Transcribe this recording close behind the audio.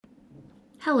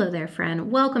Hello there, friend.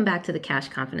 Welcome back to the Cash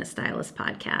Confident Stylist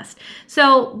podcast.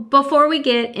 So before we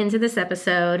get into this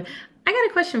episode, I got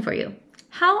a question for you.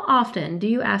 How often do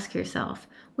you ask yourself,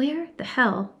 where the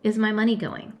hell is my money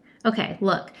going? Okay,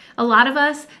 look, a lot of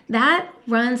us, that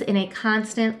runs in a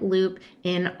constant loop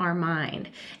in our mind.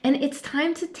 And it's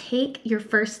time to take your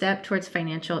first step towards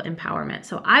financial empowerment.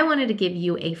 So I wanted to give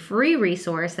you a free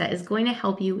resource that is going to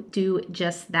help you do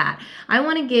just that. I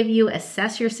want to give you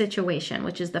Assess Your Situation,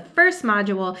 which is the first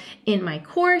module in my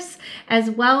course,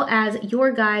 as well as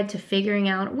your guide to figuring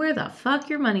out where the fuck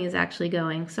your money is actually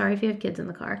going. Sorry if you have kids in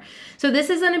the car. So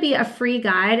this is going to be a free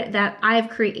guide that I've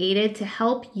created to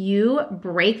help you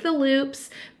break the loops,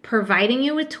 providing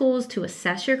you with tools to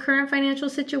assess your current financial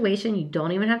situation. You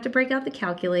don't even have to break out the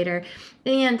calculator,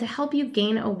 and to help you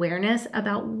gain awareness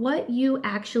about what you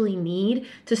actually need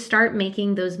to start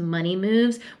making those money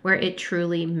moves where it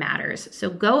truly matters. So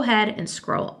go ahead and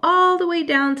scroll all the way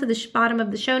down to the bottom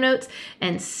of the show notes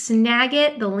and snag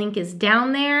it. The link is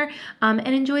down there, and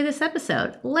enjoy this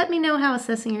episode. Let me know how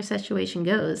assessing your situation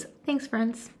goes. Thanks,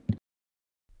 friends.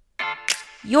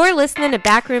 You're listening to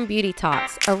Backroom Beauty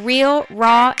Talks, a real,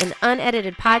 raw, and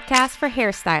unedited podcast for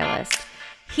hairstylists.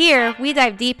 Here, we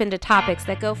dive deep into topics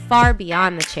that go far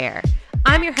beyond the chair.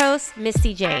 I'm your host,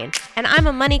 Misty Jane, and I'm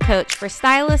a money coach for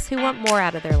stylists who want more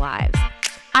out of their lives.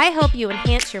 I help you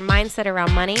enhance your mindset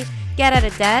around money, get out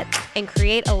of debt, and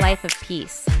create a life of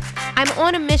peace. I'm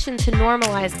on a mission to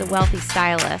normalize the wealthy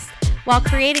stylist while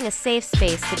creating a safe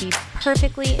space to be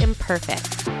perfectly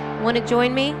imperfect. Want to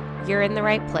join me? You're in the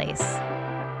right place.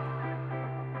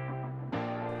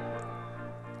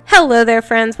 Hello there,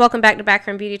 friends. Welcome back to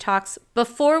Backroom Beauty Talks.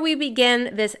 Before we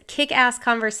begin this kick-ass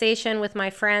conversation with my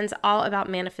friends all about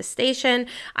manifestation,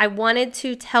 I wanted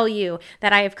to tell you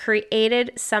that I have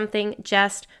created something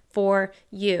just for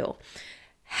you.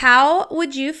 How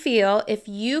would you feel if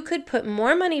you could put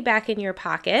more money back in your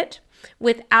pocket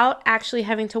without actually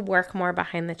having to work more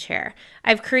behind the chair?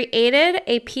 I've created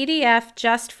a PDF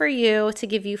just for you to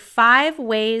give you 5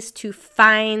 ways to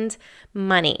find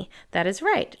money. That is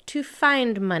right, to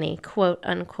find money, quote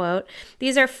unquote.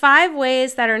 These are 5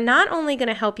 ways that are not only going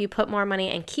to help you put more money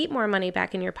and keep more money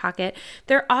back in your pocket,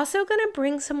 they're also going to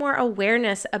bring some more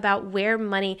awareness about where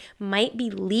money might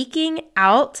be leaking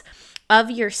out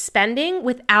of your spending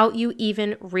without you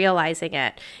even realizing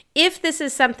it. If this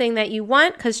is something that you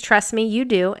want, because trust me, you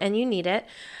do and you need it,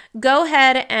 go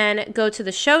ahead and go to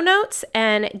the show notes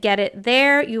and get it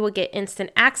there. You will get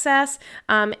instant access.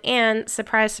 And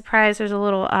surprise, surprise, there's a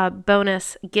little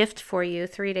bonus gift for you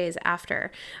 3 days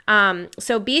after.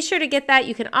 So be sure to get that.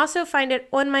 You can also find it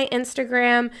on my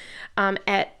Instagram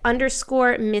at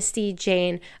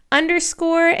 _MistyJane_,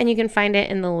 and you can find it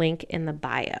in the link in the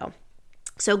bio.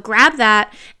 So grab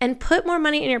that and put more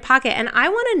money in your pocket. And I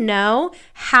want to know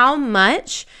how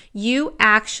much you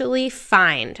actually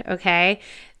find, okay?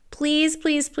 Please,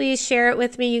 please, please share it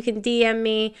with me. You can DM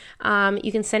me.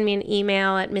 You can send me an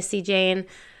email at MistyJane,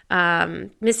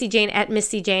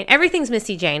 MistyJane@MistyJane. Everything's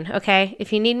Misty Jane, okay?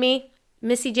 If you need me,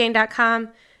 MistyJane.com,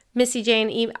 MistyJane,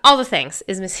 email, all the things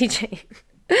is Misty Jane.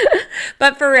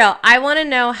 But for real, I want to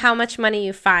know how much money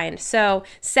you find. So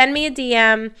send me a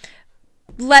DM.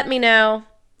 Let me know.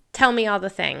 Tell me all the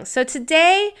things. So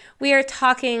today we are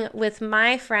talking with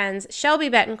my friends Shelby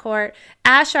Bettencourt,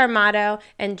 Ash Armato,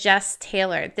 and Jess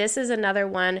Taylor. This is another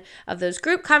one of those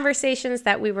group conversations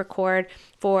that we record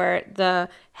for the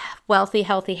Wealthy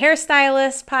Healthy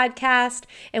Hairstylist podcast.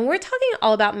 And we're talking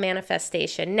all about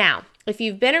manifestation. Now, if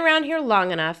you've been around here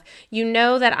long enough, you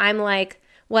know that I'm like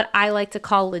what I like to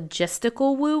call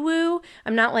logistical woo-woo.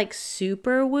 I'm not like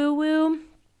super woo-woo.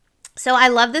 So I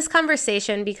love this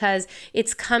conversation because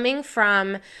it's coming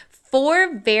from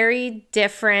 4 very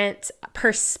different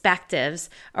perspectives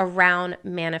around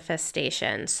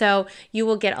manifestation. So you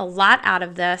will get a lot out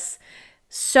of this.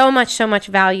 So much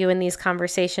value in these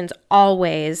conversations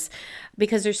always,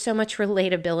 because there's so much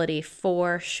relatability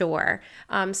for sure.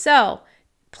 So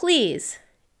please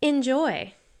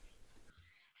enjoy.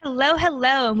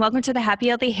 Hello, and welcome to the Happy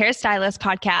Healthy Hairstylist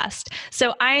podcast.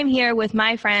 So I am here with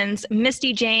my friends,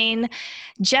 Misty Jane,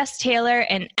 Jess Taylor,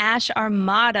 and Ash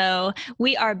Armato.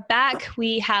 We are back.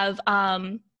 We have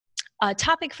a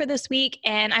topic for this week,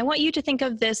 and I want you to think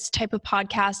of this type of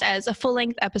podcast as a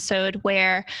full-length episode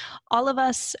where all of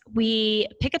us, we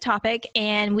pick a topic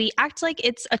and we act like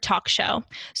it's a talk show.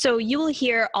 So you will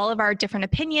hear all of our different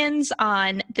opinions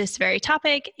on this very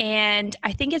topic, and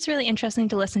I think it's really interesting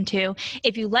to listen to.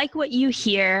 If you like what you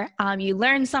hear, you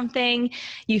learn something,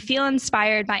 you feel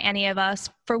inspired by any of us,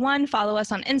 for 1, follow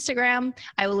us on Instagram.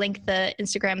 I will link the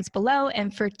Instagrams below.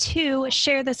 And for 2,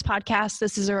 share this podcast.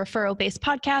 This is a referral-based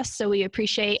podcast, so we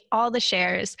appreciate all the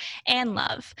shares and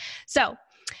love. So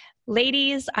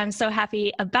ladies, I'm so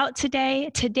happy about today.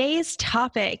 Today's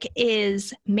topic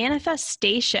is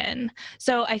manifestation.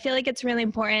 So I feel like it's really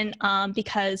important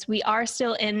because we are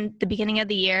still in the beginning of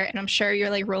the year, and I'm sure you're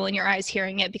like rolling your eyes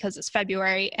hearing it because it's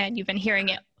February and you've been hearing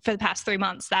it for the past 3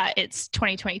 months that it's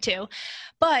 2022.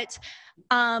 But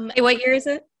Hey, what year is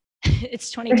it?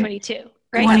 it's 2022,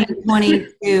 right?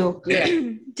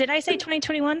 2022. Did I say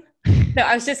 2021? No,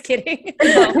 I was just kidding.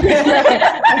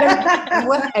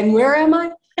 And where am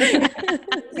I?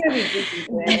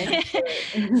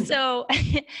 So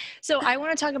I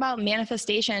want to talk about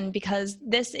manifestation because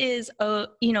this is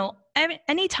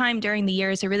any time during the year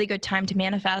is a really good time to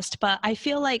manifest. But I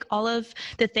feel like all of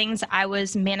the things I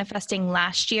was manifesting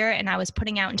last year and I was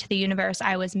putting out into the universe,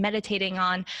 I was meditating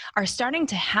on, are starting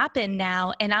to happen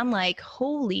now. And I'm like,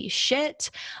 holy shit.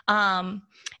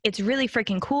 It's really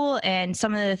freaking cool. And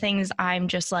some of the things I'm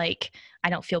just like, I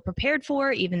don't feel prepared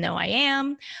for, even though I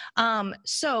am.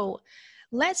 So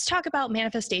let's talk about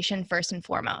manifestation first and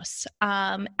foremost.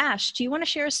 Ash, do you want to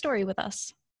share a story with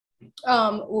us?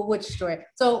 Well, which story?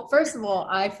 So first of all,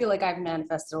 I feel like I've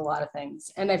manifested a lot of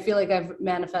things, and I feel like I've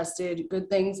manifested good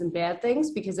things and bad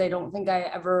things because I don't think I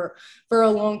ever, for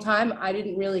a long time, I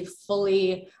didn't really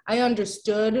I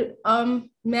understood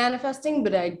manifesting,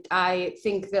 but I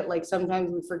think that like sometimes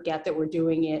we forget that we're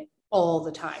doing it all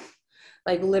the time.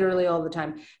 Like literally all the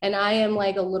time. And I am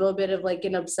like a little bit of like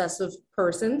an obsessive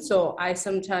person. So I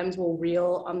sometimes will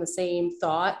reel on the same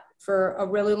thought for a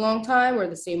really long time or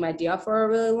the same idea for a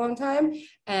really long time.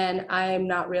 And I'm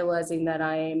not realizing that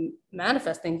I'm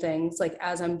manifesting things like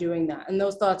as I'm doing that. And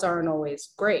those thoughts aren't always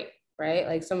great, right?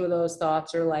 Like some of those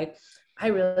thoughts are like, I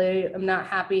really am not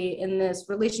happy in this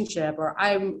relationship, or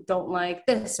I don't like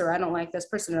this, or I don't like this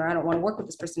person, or I don't want to work with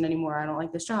this person anymore. I don't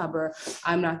like this job, or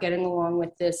I'm not getting along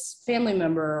with this family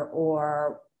member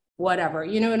or whatever,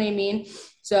 you know what I mean?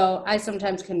 So I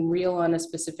sometimes can reel on a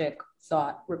specific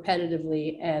thought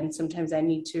repetitively. And sometimes I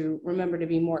need to remember to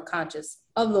be more conscious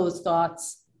of those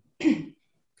thoughts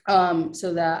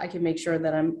so that I can make sure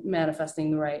that I'm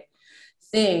manifesting the right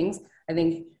things. I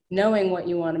think knowing what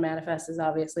you want to manifest is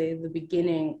obviously the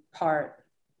beginning part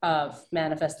of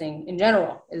manifesting in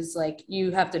general. Is like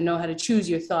you have to know how to choose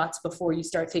your thoughts before you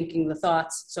start thinking the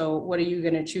thoughts. So what are you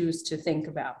going to choose to think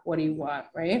about? What do you want,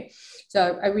 right?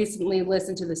 So I recently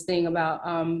listened to this thing about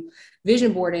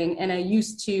vision boarding, and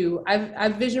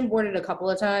I've vision boarded a couple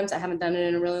of times. I haven't done it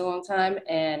in a really long time,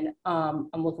 and I'm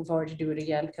looking forward to do it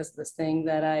again because of this thing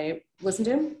that I listened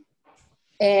to.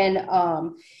 And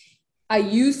I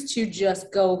used to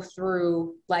just go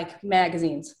through like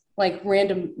magazines, like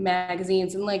random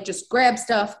magazines, and like just grab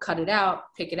stuff, cut it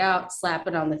out, pick it out, slap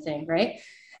it on the thing, right?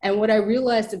 And what I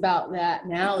realized about that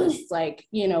now is like,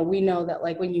 we know that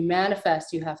like when you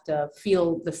manifest, you have to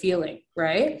feel the feeling,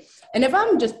 right? And if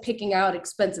I'm just picking out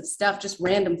expensive stuff, just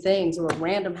random things, or a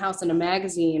random house in a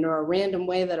magazine, or a random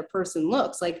way that a person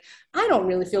looks, like I don't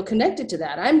really feel connected to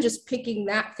that. I'm just picking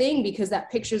that thing because that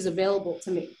picture is available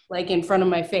to me, like in front of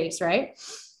my face, right?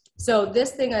 So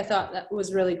this thing I thought that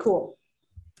was really cool.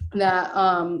 That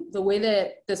the way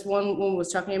that this one woman was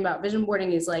talking about vision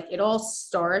boarding is like, it all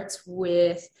starts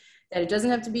with that it doesn't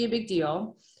have to be a big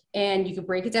deal. And you can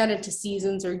break it down into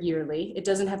seasons or yearly. It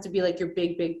doesn't have to be like your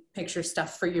big picture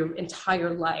stuff for your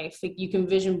entire life. You can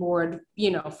vision board,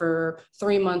 for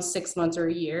 3 months, 6 months, or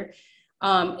a year.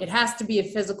 It has to be a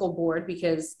physical board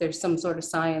because there's some sort of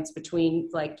science between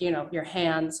like, your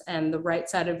hands and the right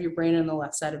side of your brain and the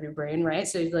left side of your brain, right?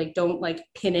 So like, don't like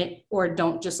pin it, or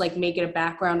don't just like make it a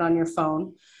background on your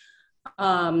phone.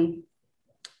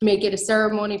 Make it a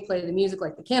ceremony, play the music,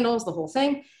 like the candles, the whole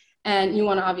thing. And you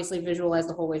want to obviously visualize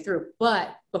the whole way through.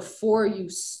 But before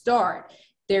you start,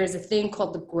 there's a thing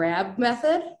called the grab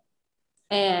method.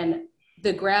 And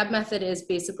the grab method is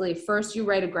basically first you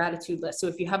write a gratitude list. So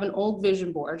if you have an old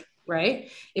vision board,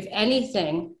 right? If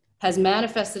anything has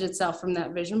manifested itself from that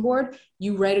vision board,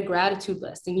 you write a gratitude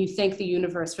list and you thank the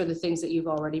universe for the things that you've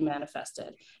already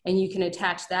manifested. And you can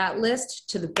attach that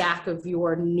list to the back of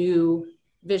your new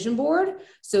vision board.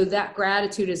 So that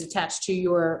gratitude is attached to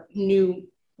your new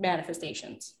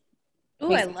manifestations.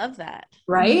 Oh, I love that.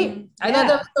 Right? Mm-hmm. I thought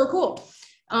that was so cool.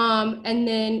 And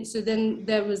then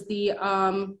there was the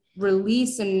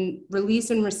release and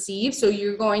receive. So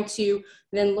you're going to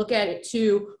then look at it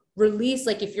to release.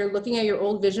 Like if you're looking at your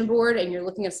old vision board and you're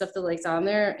looking at stuff that like's on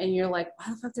there and you're like, why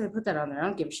the fuck did I put that on there? I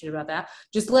don't give a shit about that.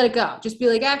 Just let it go. Just be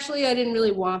like, actually, I didn't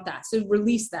really want that. So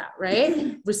release that,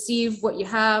 right? Receive what you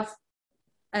have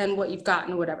and what you've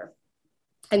gotten, whatever.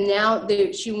 And now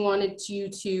she wanted you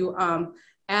to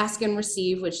ask and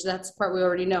receive, which that's the part we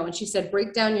already know. And she said,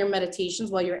 break down your meditations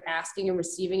while you're asking and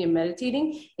receiving and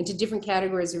meditating into different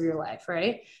categories of your life,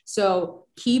 right? So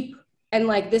and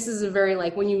like, this is a very,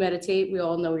 like, when you meditate, we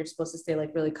all know you're supposed to stay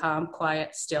like really calm,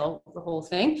 quiet, still, the whole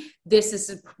thing. This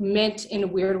is meant in a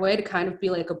weird way to kind of be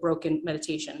like a broken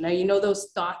meditation. Now, you know,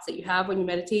 those thoughts that you have when you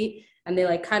meditate and they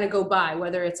like kind of go by,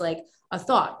 whether it's like a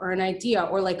thought or an idea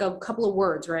or like a couple of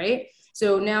words, right?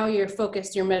 So now you're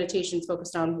focused, your meditation is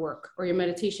focused on work, or your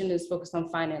meditation is focused on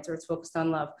finance, or it's focused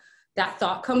on love. That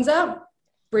thought comes up,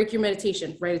 break your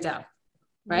meditation, write it down,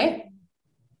 right?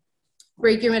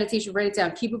 Break your meditation, write it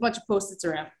down, keep a bunch of Post-its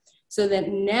around. So that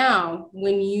now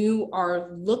when you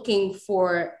are looking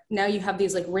for, now you have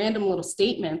these like random little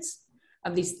statements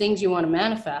of these things you want to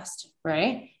manifest,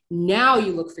 right? Now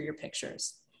you look for your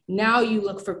pictures. Now you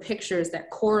look for pictures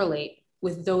that correlate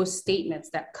with those statements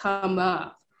that come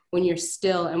up when you're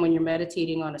still and when you're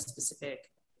meditating on a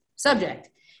specific subject.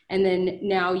 And then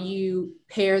now you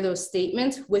pair those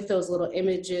statements with those little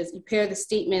images. You pair the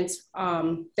statements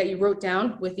that you wrote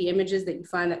down with the images that you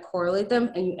find that correlate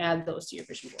them, and you add those to your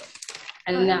vision board.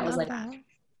 And then that was like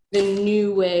the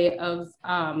new way of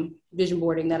vision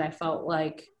boarding that I felt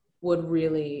like would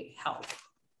really help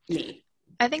me.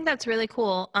 I think that's really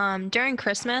cool. During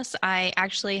Christmas, I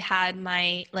actually had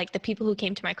the people who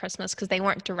came to my Christmas, because they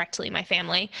weren't directly my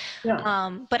family.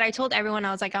 Yeah. But I told everyone, I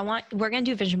was like, we're going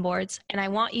to do vision boards, and I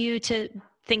want you to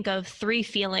think of 3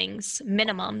 feelings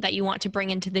minimum that you want to bring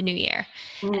into the new year.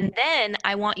 And then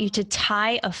I want you to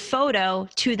tie a photo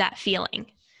to that feeling.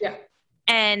 Yeah.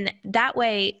 And that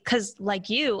way, because like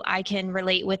you, I can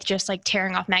relate with just like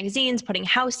tearing off magazines, putting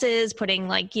houses, putting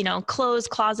like, you know, clothes,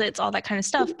 closets, all that kind of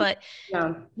stuff. But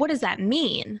what does that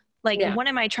mean? Like, what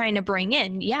am I trying to bring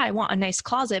in? Yeah, I want a nice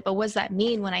closet, but what does that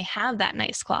mean when I have that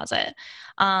nice closet?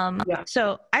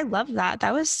 So I love that.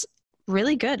 That was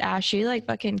really good, Ash. You like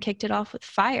fucking kicked it off with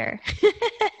fire.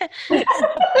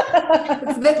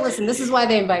 Listen, this is why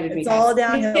they invited me. It's all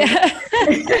downhill. Yeah.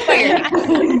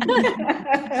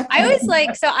 I was like,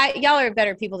 y'all are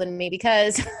better people than me,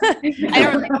 because I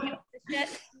don't really know this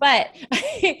shit. But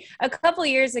a couple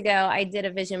years ago, I did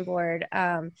a vision board,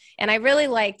 and I really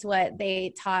liked what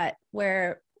they taught,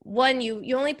 where one,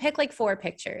 you only pick like 4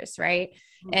 pictures, right?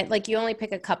 And like you only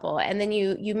pick a couple, and then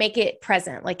you make it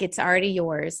present, like it's already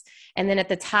yours. And then at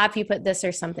the top you put this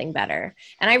or something better.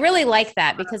 And I really like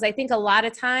that, because I think a lot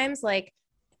of times, like,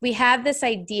 we have this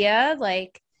idea,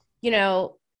 like, you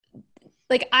know,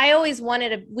 like I always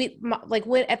wanted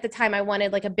at the time I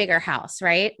wanted like a bigger house,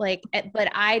 right? Like, but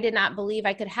I did not believe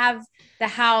I could have the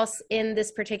house in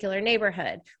this particular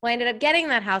neighborhood. Well, I ended up getting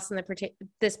that house in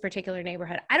this particular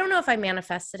neighborhood. I don't know if I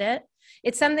manifested it.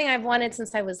 It's something I've wanted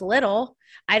since I was little.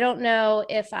 I don't know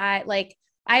if I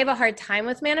have a hard time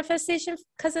with manifestation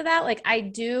because of that. Like, I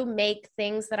do make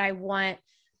things that I want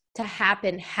to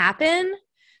happen,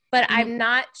 but I'm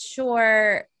not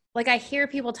sure. Like, I hear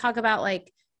people talk about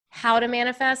like how to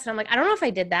manifest, and I'm like, I don't know if I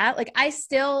did that. Like,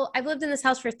 I've lived in this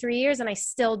house for 3 years, and I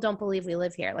still don't believe we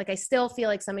live here. Like, I still feel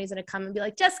like somebody's going to come and be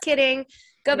like, just kidding,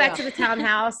 go back to the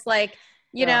townhouse. Like,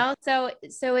 you know, so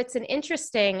it's an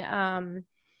interesting,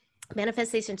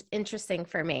 manifestation's interesting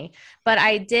for me. But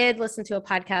I did listen to a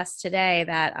podcast today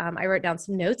that I wrote down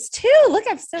some notes too. Look,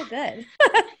 I'm so good.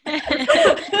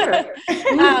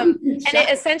 And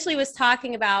it essentially was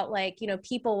talking about, like, you know,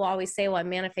 people will always say, well, I'm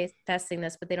manifesting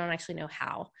this, but they don't actually know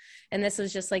how. And this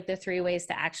was just like the 3 ways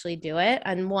to actually do it.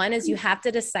 And one is you have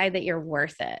to decide that you're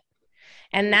worth it.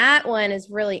 And that one is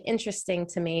really interesting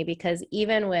to me, because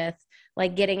even with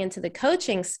like getting into the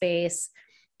coaching space,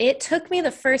 it took me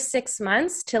the first 6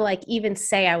 months to like even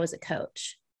say I was a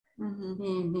coach.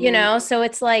 You know, so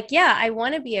it's like, yeah, I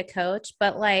want to be a coach,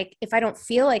 but like, if I don't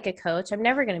feel like a coach, I'm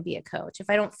never going to be a coach. If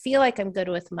I don't feel like I'm good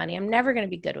with money, I'm never going to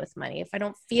be good with money. If I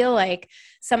don't feel like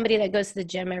somebody that goes to the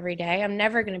gym every day, I'm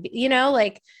never going to be, you know,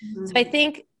 like, so I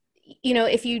think, you know,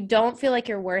 if you don't feel like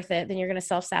you're worth it, then you're going to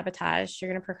self-sabotage. You're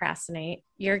going to procrastinate.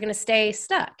 You're going to stay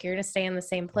stuck. You're going to stay in the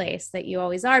same place that you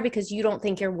always are, because you don't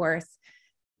think you're worth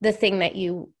the thing that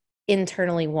you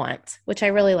internally want, which I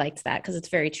really liked that, because it's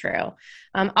very true.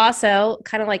 Also,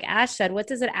 kind of like Ash said, what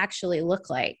does it actually look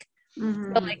like? So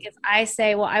like, if I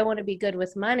say, well, I want to be good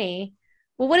with money,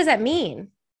 well, what does that mean?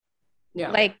 Yeah.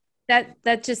 Like that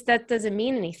doesn't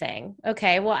mean anything.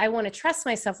 Okay. Well, I want to trust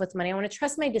myself with money. I want to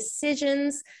trust my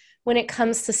decisions when it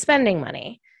comes to spending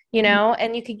money, you know,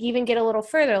 and you could even get a little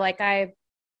further. Like, I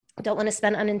don't want to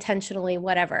spend unintentionally,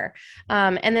 whatever.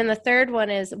 And then the third one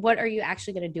is, what are you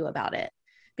actually going to do about it?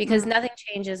 Because nothing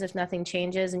changes if nothing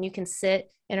changes. And you can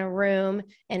sit in a room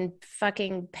and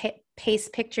fucking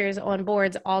paste pictures on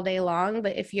boards all day long.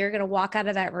 But if you're going to walk out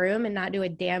of that room and not do a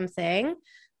damn thing,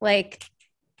 Like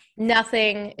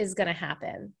nothing is going to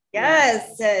happen.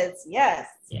 Yes, sis. Yes.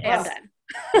 I'm done.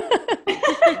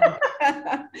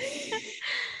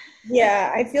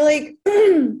 Yeah, I feel like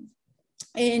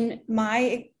in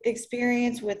my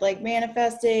experience with like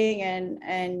manifesting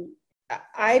and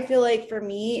I feel like for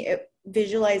me,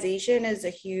 visualization is a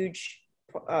huge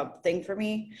thing for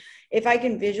me. If I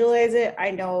can visualize it,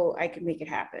 I know I can make it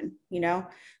happen,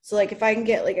 So like if I can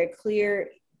get like a clear,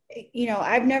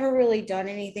 I've never really done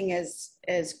anything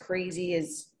as crazy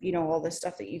as, all the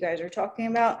stuff that you guys are talking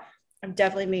about. I've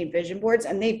definitely made vision boards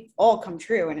and they've all come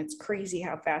true, and it's crazy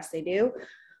how fast they do.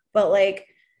 But like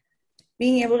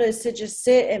being able to just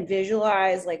sit and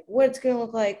visualize like what it's going to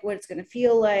look like, what it's going to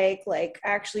feel like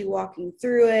actually walking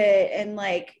through it, and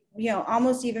like,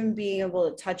 almost even being able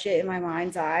to touch it in my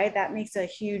mind's eye, that makes a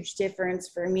huge difference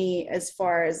for me as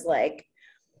far as like,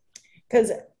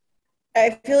 because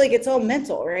I feel like it's all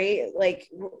mental, right? Like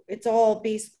it's all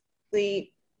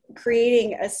basically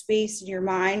creating a space in your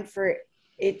mind for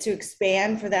it to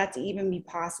expand, for that to even be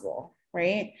possible,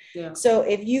 right? Yeah. So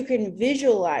if you can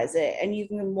visualize it and you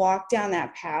can walk down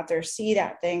that path or see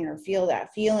that thing or feel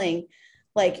that feeling,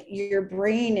 like your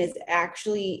brain is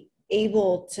actually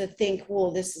able to think,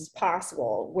 well, this is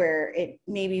possible, where it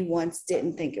maybe once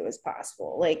didn't think it was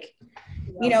possible. Like,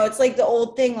 it's like the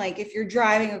old thing, like if you're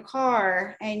driving a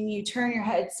car and you turn your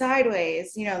head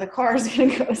sideways, the car is going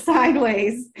to go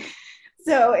sideways.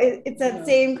 So it's that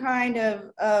same kind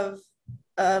of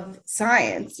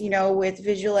science, with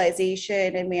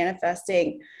visualization and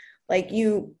manifesting. Like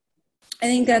I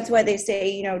think that's why they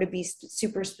say, to be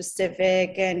super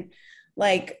specific and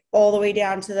like all the way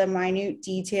down to the minute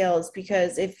details,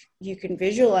 because if you can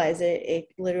visualize it, it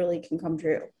literally can come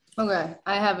true. Okay,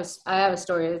 I have a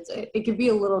story. It could be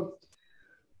a little.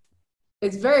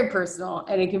 It's very personal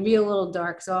and it can be a little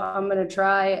dark. So I'm gonna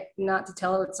try not to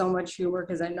tell it so much humor,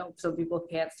 because I know some people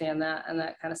can't stand that, and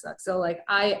that kind of sucks. So like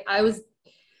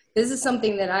this is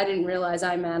something that I didn't realize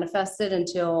I manifested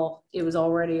until it was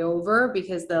already over,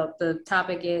 because the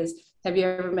topic is, have you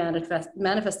ever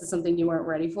manifested something you weren't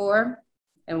ready for?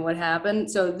 And what happened?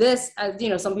 So this,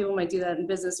 some people might do that in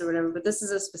business or whatever, but this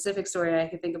is a specific story I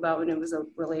could think about when it was a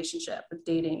relationship, a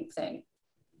dating thing.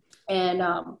 And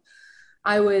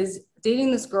I was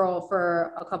dating this girl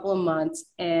for a couple of months,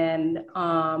 and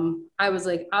I was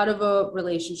like out of a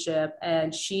relationship,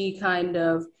 and she kind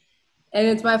of, and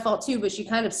it's my fault too, but she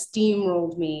kind of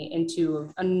steamrolled me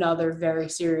into another very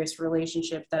serious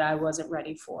relationship that I wasn't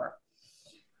ready for.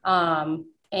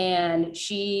 And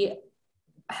she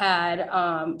had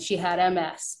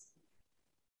MS,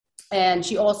 and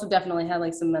she also definitely had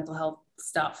like some mental health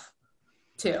stuff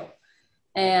too.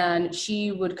 And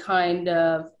she would kind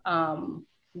of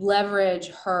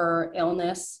leverage her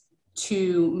illness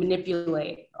to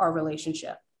manipulate our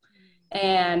relationship.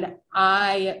 And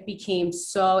I became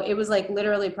it was like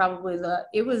literally probably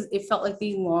it felt like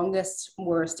the longest,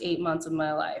 worst 8 months of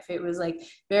my life. It was like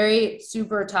very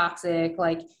super toxic.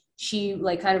 Like she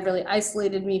like kind of really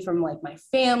isolated me from like my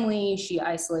family. She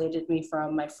isolated me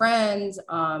from my friends.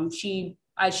 She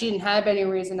didn't have any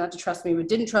reason not to trust me, but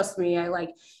didn't trust me.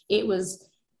 It was,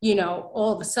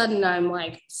 all of a sudden I'm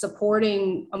like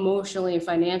supporting emotionally and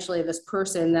financially this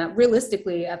person that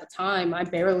realistically at the time I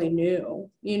barely knew,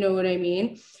 you know what I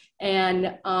mean?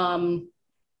 And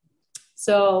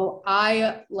so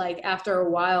I like, after a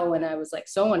while, when I was like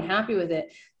so unhappy with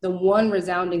it, the one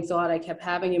resounding thought I kept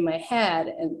having in my head,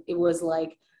 and it was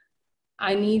like,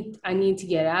 I need to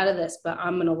get out of this, but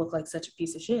I'm going to look like such a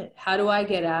piece of shit. How do I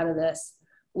get out of this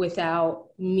without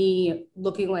me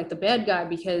looking like the bad guy?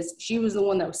 Because she was the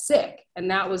one that was sick,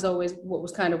 and that was always what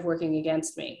was kind of working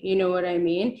against me. You know what I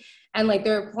mean? And like,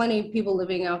 there are plenty of people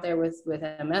living out there with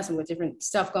MS and with different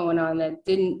stuff going on that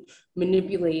didn't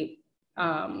manipulate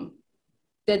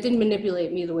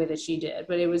me the way that she did.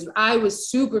 But I was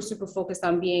super, super focused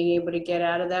on being able to get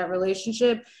out of that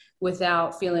relationship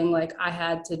without feeling like I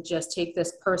had to just take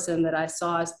this person that I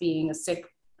saw as being a sick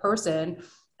person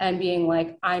and being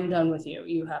like, I'm done with you.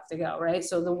 You have to go, right?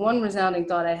 So the one resounding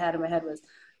thought I had in my head was,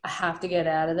 I have to get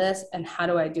out of this. And how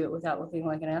do I do it without looking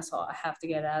like an asshole? I have to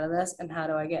get out of this. And how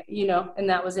do I get, and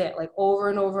that was it. Like over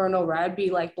and over and over, I'd be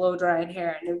like blow drying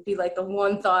hair, and it would be like the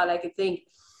one thought I could think.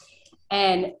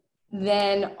 And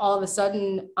then all of a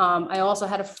sudden, I also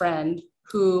had a friend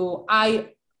who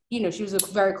she was a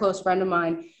very close friend of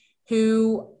mine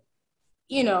who,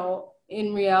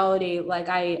 in reality, like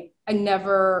I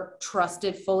never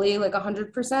trusted fully, like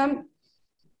 100%.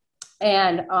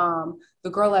 And the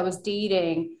girl I was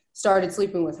dating started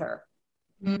sleeping with her.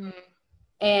 Mm-hmm.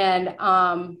 And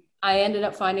I ended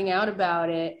up finding out about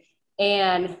it,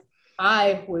 and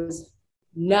I was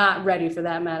not ready for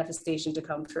that manifestation to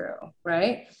come true,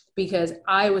 right? Because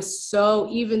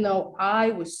even though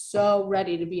I was so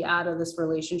ready to be out of this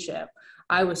relationship,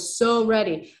 I was so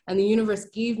ready, and the universe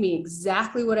gave me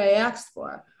exactly what I asked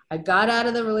for. I got out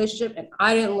of the relationship and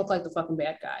I didn't look like the fucking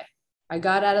bad guy. I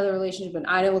got out of the relationship and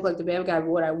I didn't look like the bad guy. But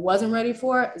what I wasn't ready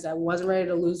for is I wasn't ready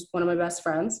to lose one of my best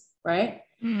friends, right?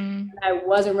 And I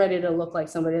wasn't ready to look like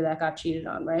somebody that got cheated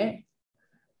on, right?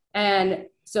 And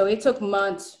so it took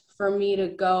months for me to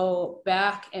go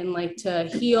back and like to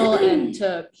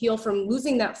heal from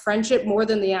losing that friendship more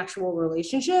than the actual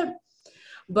relationship.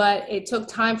 But it took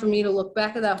time for me to look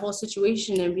back at that whole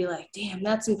situation and be like, damn,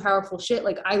 that's some powerful shit.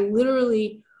 Like I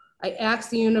asked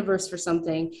the universe for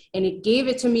something and it gave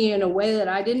it to me in a way that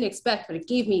I didn't expect, but it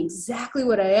gave me exactly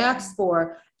what I asked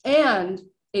for. And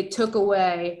it took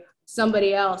away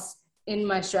somebody else in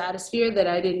my stratosphere that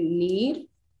I didn't need.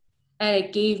 And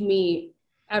it gave me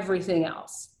everything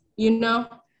else, you know?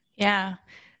 Yeah.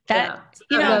 That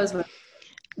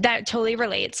totally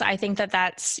relates. I think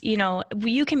that's,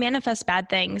 you can manifest bad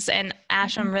things. And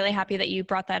Ash, I'm really happy that you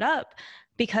brought that up,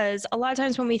 because a lot of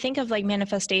times when we think of like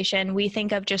manifestation, we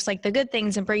think of just like the good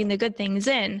things and bringing the good things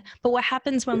in. But what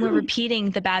happens when we're repeating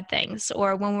the bad things,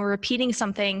 or when we're repeating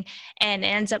something and it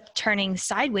ends up turning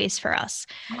sideways for us?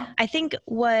 I think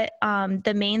what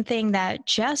the main thing that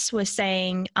Jess was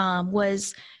saying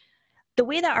was the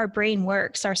way that our brain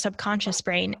works, our subconscious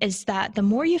brain, is that the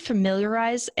more you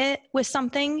familiarize it with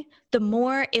something, the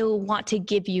more it will want to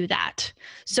give you that.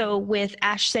 So with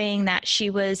Ash saying that she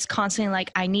was constantly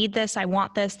like, I need this, I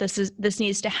want this, this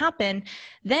needs to happen,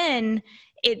 then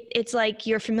it's like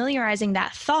you're familiarizing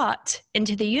that thought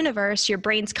into the universe, your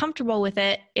brain's comfortable with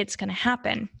it, it's going to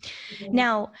happen.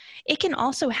 Now, it can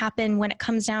also happen when it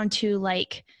comes down to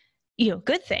like,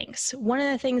 good things. One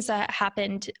of the things that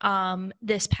happened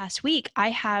this past week,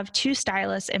 I have 2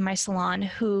 stylists in my salon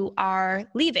who are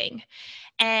leaving,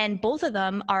 and both of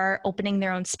them are opening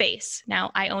their own space. Now,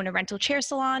 I own a rental chair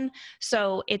salon,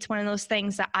 so it's one of those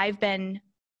things that I've been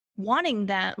wanting,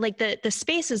 that like the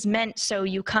space is meant so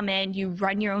you come in, you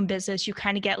run your own business, you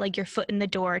kind of get like your foot in the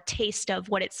door, taste of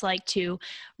what it's like to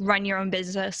run your own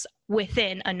business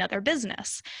within another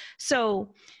business.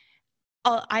 So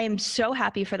I am so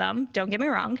happy for them. Don't get me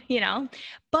wrong,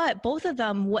 but both of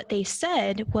them, what they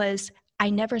said was, I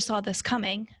never saw this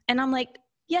coming. And I'm like,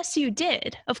 yes, you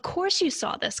did. Of course you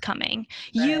saw this coming.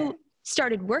 Right. You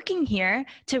started working here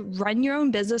to run your own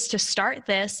business, to start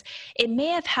this. It may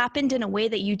have happened in a way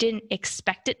that you didn't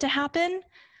expect it to happen,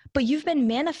 but you've been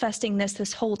manifesting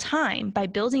this whole time by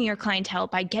building your clientele,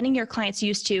 by getting your clients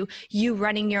used to you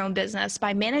running your own business,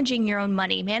 by managing your own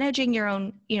money, managing your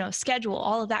own, schedule,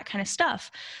 all of that kind of stuff.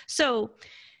 So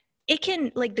it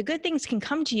can, like, the good things can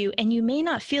come to you and you may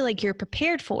not feel like you're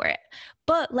prepared for it.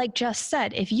 But like Jess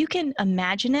said, if you can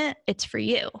imagine it, it's for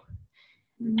you.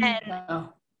 And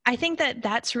I think that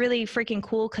that's really freaking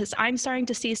cool, because I'm starting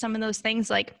to see some of those things.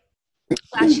 Like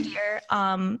last year,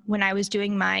 when I was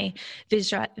doing my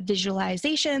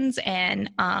visualizations and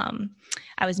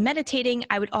I was meditating,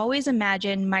 I would always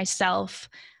imagine myself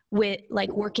with like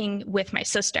working with my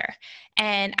sister,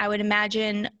 and I would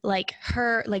imagine like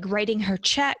her, like writing her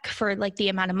check for like the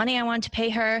amount of money I wanted to pay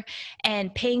her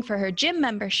and paying for her gym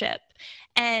membership.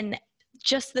 And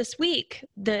just this week,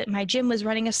 my gym was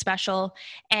running a special,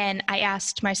 and I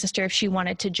asked my sister if she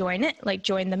wanted to join it, like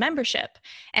join the membership.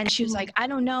 And she was like, I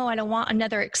don't know, I don't want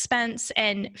another expense.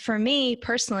 And for me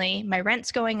personally, my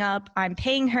rent's going up, I'm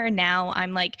paying her now,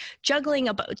 I'm like juggling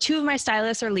about 2 of my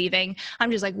stylists are leaving.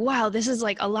 I'm just like, wow, this is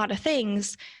like a lot of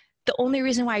things. The only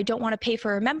reason why I don't want to pay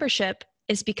for a membership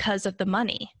is because of the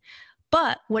money.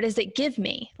 But what does it give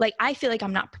me? Like, I feel like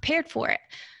I'm not prepared for it.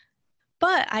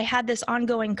 But I had this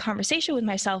ongoing conversation with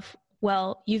myself.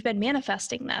 Well, you've been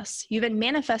manifesting this. You've been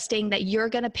manifesting that you're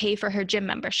going to pay for her gym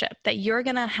membership, that you're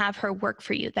going to have her work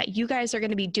for you, that you guys are going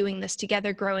to be doing this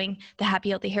together, growing the Happy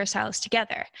Healthy Hairstylist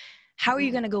together. How are you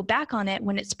going to go back on it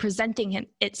when it's presenting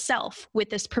itself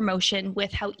with this promotion,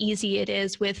 with how easy it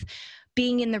is, with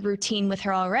being in the routine with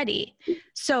her already?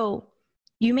 So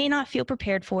you may not feel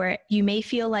prepared for it. You may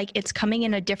feel like it's coming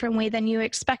in a different way than you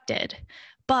expected,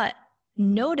 but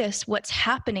notice what's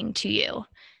happening to you,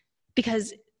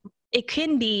 because it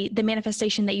can be the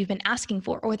manifestation that you've been asking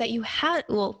for, or that you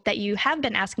have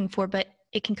been asking for, but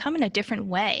it can come in a different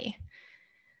way.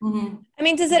 Mm-hmm. I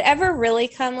mean, does it ever really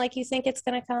come like you think it's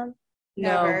going to come?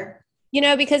 Never.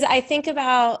 Because I think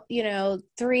about,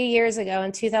 3 years ago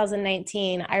in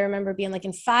 2019, I remember being like,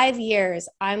 in 5 years,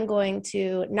 I'm going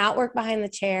to not work behind the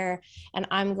chair and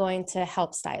I'm going to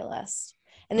help stylists.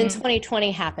 And then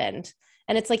 2020 happened.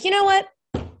 And it's like, you know what?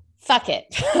 fuck it.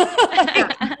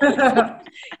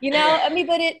 You know, I mean,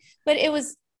 but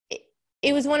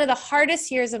it was one of the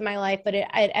hardest years of my life, but it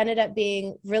ended up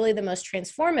being really the most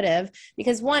transformative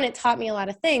because one, it taught me a lot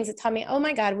of things. It taught me, oh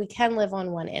my God, we can live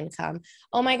on one income.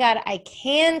 Oh my God, I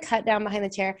can cut down behind the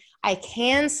chair. I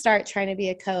can start trying to be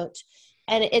a coach.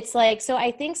 And it's like, so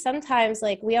I think sometimes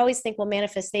like we always think, well,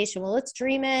 manifestation, well, let's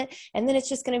dream it. And then it's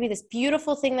just going to be this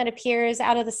beautiful thing that appears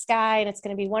out of the sky and it's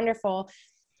going to be wonderful.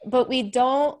 But we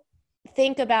don't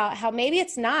think about how maybe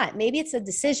it's not, maybe it's a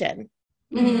decision.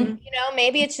 Mm-hmm. You know,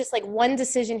 maybe it's just like one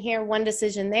decision here, one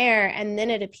decision there, and then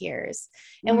it appears.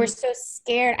 And we're so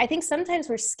scared. I think sometimes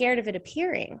we're scared of it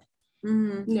appearing.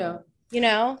 Yeah. You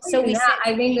know, so we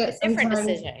I think make that a different sometimes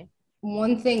decision.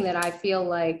 one thing that I feel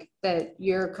like that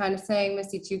you're kind of saying,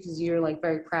 Misty, too, because you're like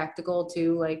very practical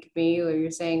too, like me, or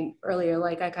you're saying earlier,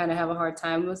 like I kind of have a hard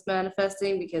time with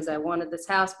manifesting because I wanted this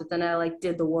house, but then I like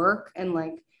did the work and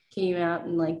like came out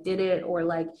and like did it, or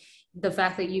like the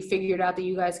fact that you figured out that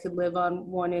you guys could live on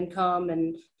one income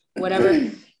and whatever.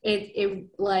 it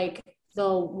like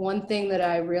the one thing that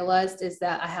I realized is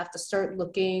that I have to start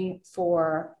looking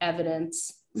for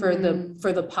evidence for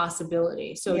the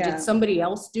possibility. So did somebody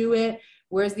else do it?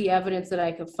 Where's the evidence that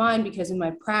I could find? Because in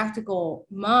my practical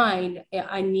mind,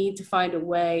 I need to find a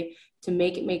way to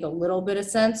make it make a little bit of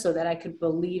sense so that I could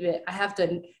believe it. I have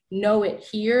to know it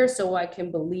here so I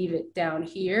can believe it down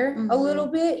here a little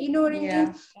bit. You know what I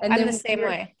mean? And I'm then the same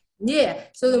way. Yeah.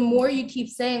 So the more you keep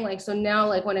saying like, so now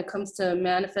like when it comes to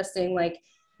manifesting, like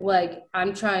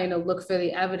I'm trying to look for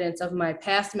the evidence of my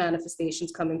past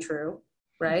manifestations coming true,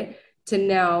 right? To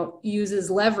now use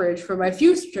as leverage for my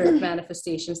future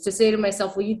manifestations to say to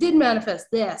myself, well, you did manifest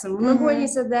this. And remember when you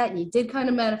said that and you did kind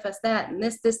of manifest that and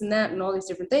this and that and all these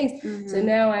different things. So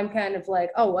now I'm kind of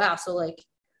like, oh, wow. So like,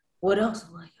 what else?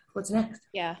 Like, what's next?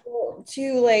 Yeah. Well,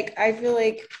 too, like, I feel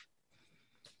like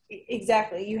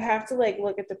exactly. You have to like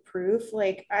look at the proof.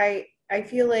 Like I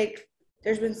feel like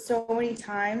there's been so many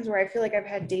times where I feel like I've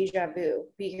had deja vu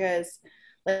because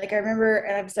like I remember,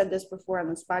 and I've said this before on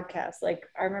this podcast, like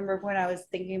I remember when I was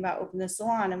thinking about opening the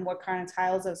salon and what kind of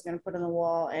tiles I was going to put on the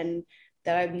wall and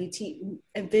that I'd be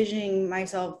envisioning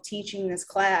myself teaching this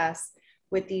class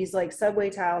with these like subway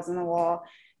tiles on the wall.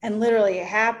 And literally it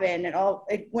happened. And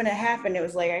when it happened, it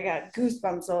was like I got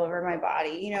goosebumps all over my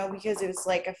body, you know, because it was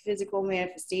like a physical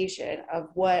manifestation of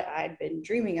what I'd been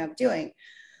dreaming of doing.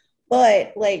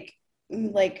 But like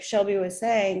Shelby was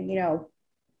saying, you know,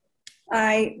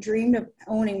 I dreamed of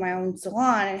owning my own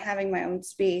salon and having my own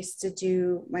space to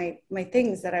do my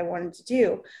things that I wanted to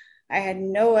do. I had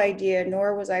no idea,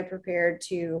 nor was I prepared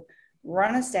to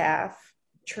run a staff,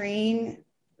 train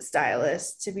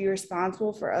stylists, to be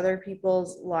responsible for other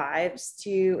people's lives,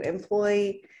 to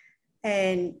employ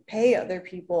and pay other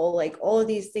people. Like all of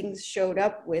these things showed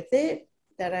up with it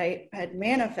that I had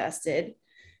manifested,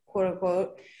 quote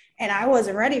unquote, and I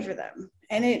wasn't ready for them.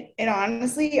 And it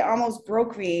honestly almost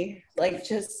broke me, like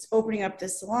just opening up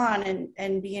this salon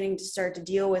and beginning to start to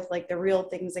deal with like the real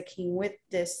things that came with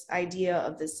this idea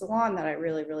of this salon that I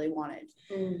really, really wanted.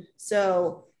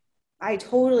 So I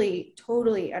totally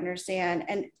understand.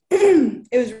 And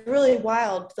it was really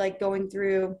wild, like going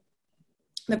through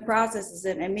the processes,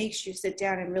 and it makes you sit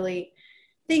down and really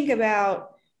think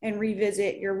about and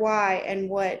revisit your why and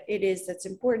what it is that's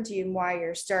important to you and why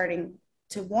you're starting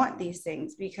to want these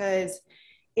things. Because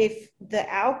if the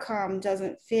outcome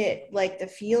doesn't fit like the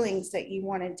feelings that you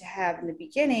wanted to have in the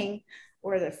beginning,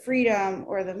 or the freedom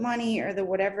or the money or the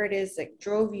whatever it is that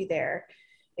drove you there,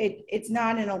 it's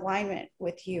not in alignment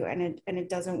with you, and it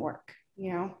doesn't work,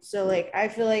 you know? So like I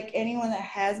feel like anyone that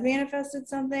has manifested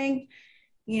something,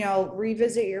 you know,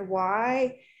 revisit your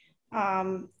why,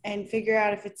 and figure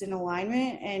out if it's in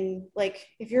alignment. And like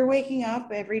if you're waking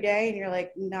up every day and you're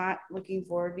like not looking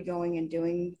forward to going and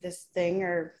doing this thing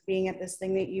or being at this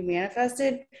thing that you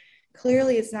manifested,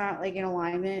 clearly it's not like in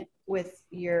alignment with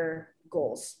your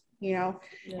goals, you know?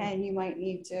 And you might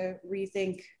need to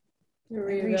rethink,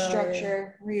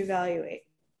 restructure, reevaluate.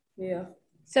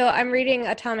 So I'm reading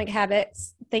Atomic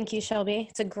Habits. Thank you, Shelby.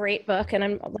 It's a great book, and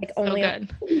I'm like only on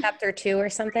chapter 2 or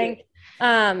something.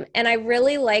 And I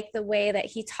really like the way that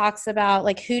he talks about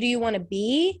like, who do you want to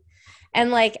be?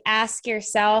 And like, ask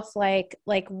yourself, like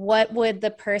what would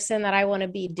the person that I want to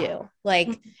be do? Like,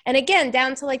 and again,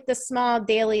 down to like the small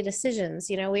daily decisions,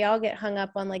 you know, we all get hung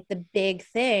up on like the big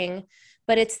thing,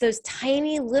 but it's those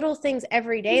tiny little things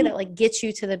every day that like get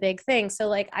you to the big thing. So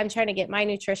like, I'm trying to get my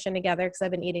nutrition together because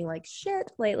I've been eating like shit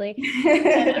lately.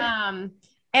 And,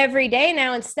 every day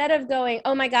now, instead of going,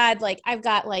 oh my God, like I've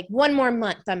got like one more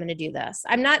month, I'm going to do this.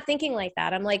 I'm not thinking like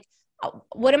that. I'm like,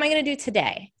 what am I going to do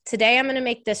today? Today, I'm going to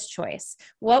make this choice.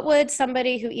 What would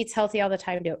somebody who eats healthy all the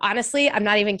time do? Honestly, I'm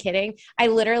not even kidding. I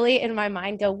literally in my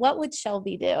mind go, what would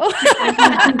Shelby do? I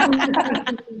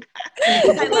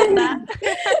love that.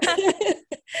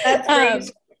 That's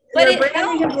great. But Your it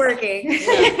branding is working.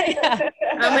 Yeah.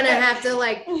 I'm gonna have to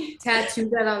like tattoo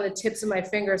that on the tips of my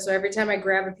fingers. So every time I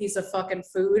grab a piece of fucking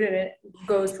food and it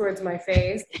goes towards my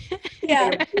face,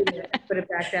 Yeah. put it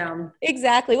back down.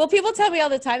 Exactly. Well, people tell me all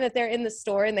the time that they're in the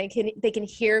store and they can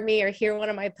hear me or hear one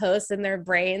of my posts in their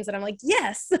brains, and I'm like,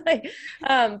 yes.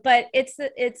 But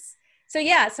it's so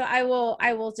yeah. So I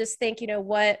will just think,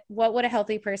 what would a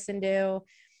healthy person do?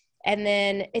 And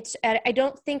then I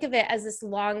don't think of it as this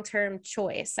long-term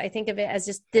choice. I think of it as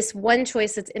just this one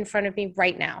choice that's in front of me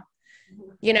right now,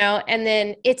 and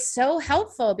then it's so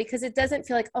helpful because it doesn't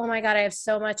feel like, oh my God, I have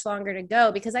so much longer to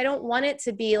go, because I don't want it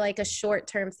to be like a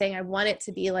short-term thing. I want it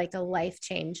to be like a life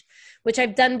change, which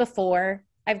I've done before.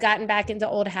 I've gotten back into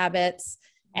old habits.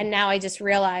 And now I just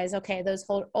realize, okay, those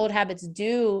old habits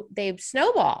they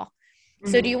snowball.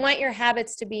 Mm-hmm. So do you want your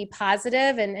habits to be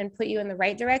positive and put you in the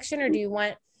right direction? Or do you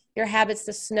want your habits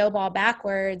to snowball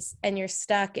backwards and you're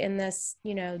stuck in this,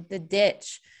 the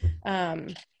ditch?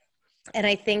 And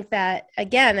I think that,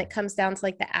 again, it comes down to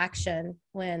like the action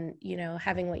when,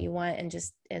 having what you want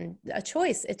and a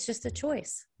choice. It's just a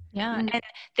choice. Yeah. Mm-hmm. And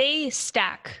they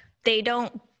stack. They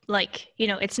don't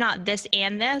it's not this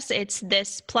and this, it's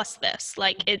this plus this.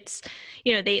 Like it's,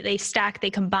 they stack, they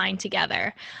combine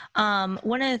together.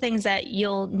 One of the things that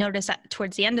you'll notice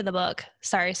towards the end of the book,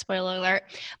 sorry, spoiler alert,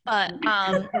 but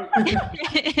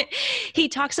he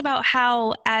talks about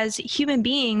how as human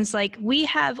beings, like we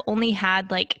have only had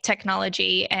like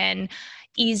technology and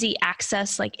easy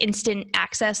access, like instant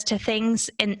access to things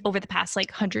over the past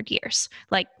like 100 years,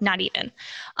 like not even.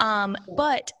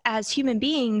 But as human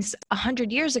beings 100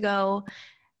 years ago,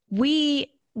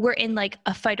 we were in like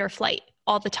a fight or flight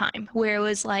all the time, where it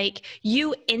was like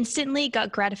you instantly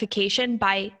got gratification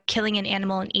by killing an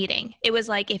animal and eating. It was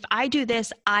like, if I do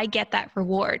this, I get that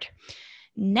reward.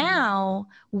 Now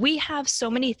we have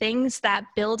so many things that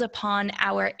build upon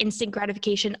our instant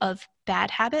gratification of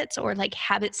bad habits, or like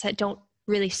habits that don't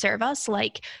really serve us.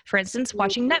 Like, for instance,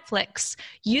 watching Netflix.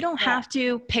 You don't have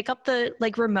to pick up the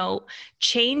like remote,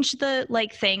 change the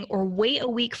like thing, or wait a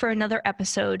week for another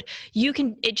episode.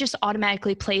 It just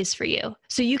automatically plays for you.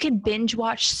 So you can binge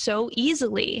watch so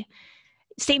easily.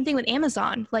 Same thing with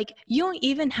Amazon. Like, you don't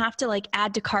even have to like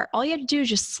add to cart. All you have to do is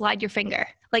just slide your finger.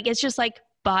 Like, it's just like,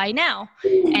 buy now,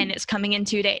 and it's coming in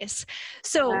 2 days.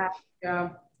 So yeah.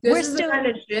 This is the kind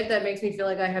of shit that makes me feel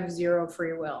like I have zero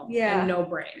free will and no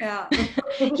brain.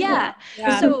 Yeah.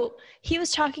 So he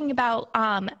was talking about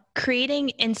creating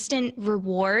instant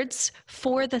rewards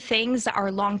for the things that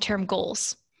are long-term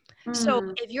goals.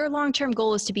 So if your long-term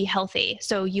goal is to be healthy,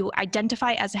 so you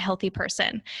identify as a healthy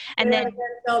person, and then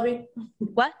Shelby.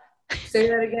 What? Say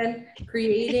that again.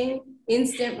 Creating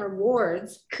instant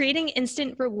rewards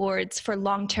for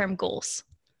long-term goals.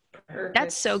 Perfect.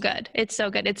 That's so good. It's so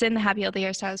good. It's in the Happy Healthy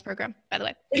Hairstylist program, by the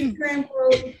way. Instagram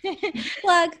quote.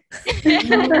 Plug.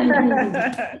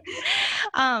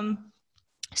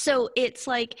 So it's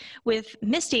like with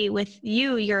Misty, with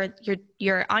you,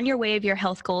 you're on your way of your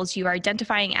health goals. You are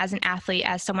identifying as an athlete,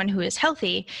 as someone who is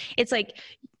healthy. It's like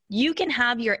you can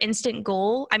have your instant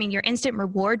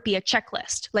reward be a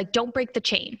checklist. Like, don't break the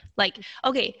chain. Like,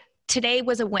 okay, today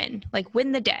was a win, like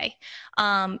win the day.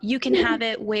 You can have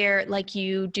it where like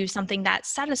you do something that's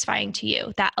satisfying to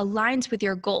you, that aligns with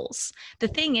your goals. The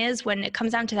thing is, when it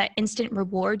comes down to that instant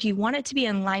reward, you want it to be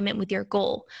in alignment with your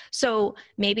goal. So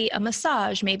maybe a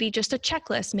massage, maybe just a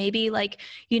checklist, maybe like,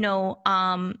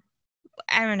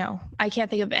 I don't know. I can't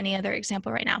think of any other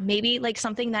example right now. Maybe like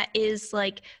something that is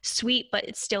like sweet, but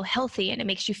it's still healthy and it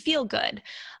makes you feel good.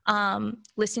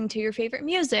 Listening to your favorite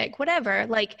music, whatever.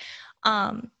 Like,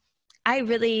 I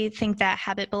really think that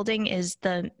habit building is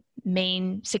the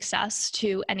main success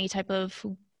to any type of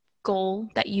goal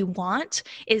that you want.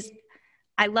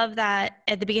 I love that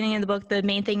at the beginning of the book, the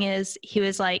main thing is he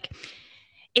was like,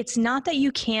 it's not that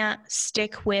you can't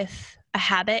stick with a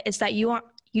habit, it's that you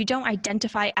don't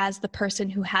identify as the person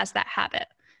who has that habit.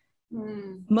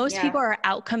 Most people are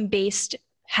outcome-based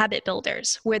habit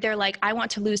builders, where they're like, I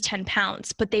want to lose 10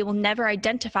 pounds, but they will never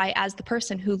identify as the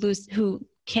person who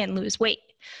can lose weight.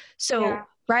 So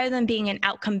rather than being an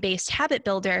outcome-based habit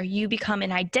builder, you become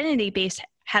an identity-based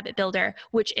habit builder,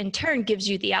 which in turn gives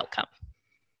you the outcome.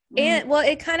 And well,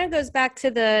 it kind of goes back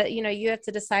to the, you have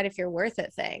to decide if you're worth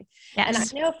it thing.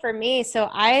 Yes. And I know for me, so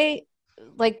I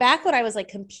like back when I was like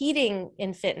competing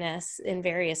in fitness in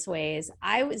various ways,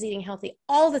 I was eating healthy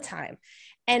all the time.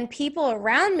 And people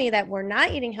around me that were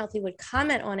not eating healthy would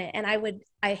comment on it. And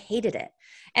I hated it.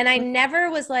 And I never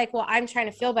was like, well, I'm trying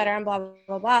to feel better and blah, blah,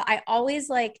 blah, blah. I always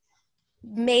like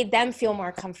made them feel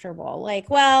more comfortable. Like,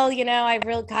 well, you know, I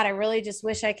really just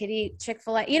wish I could eat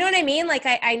Chick-fil-A. You know what I mean? Like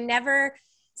I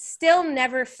still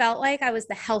never felt like I was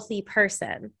the healthy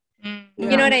person.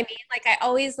 You know what I mean? Like I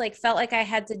always like felt like I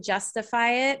had to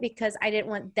justify it because I didn't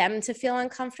want them to feel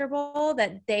uncomfortable,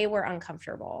 that they were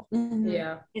uncomfortable.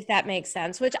 Yeah. If that makes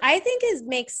sense, which I think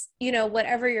makes, you know,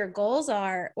 whatever your goals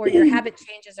are or your habit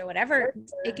changes or whatever,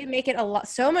 it can make it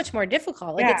so much more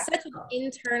difficult. Like it's such an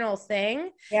internal thing.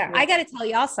 Yeah. I got to tell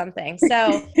y'all something.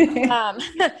 So,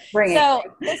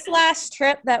 this last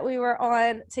trip that we were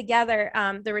on together,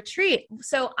 the retreat.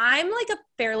 So I'm like a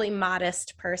fairly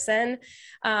modest person.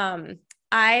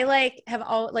 I like have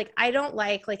all like, I don't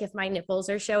like if my nipples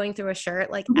are showing through a shirt,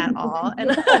 like at all. And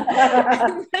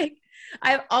like,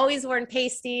 I've always worn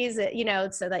pasties, you know,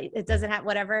 so that it doesn't have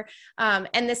whatever.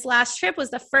 And this last trip was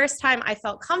the first time I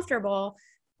felt comfortable,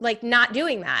 like not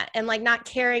doing that and like not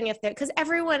caring if they're, because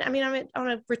everyone, I mean, I'm on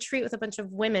a retreat with a bunch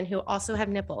of women who also have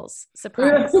nipples.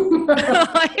 Surprise.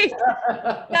 Like,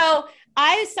 so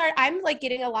I'm like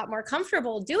getting a lot more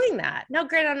comfortable doing that. Now,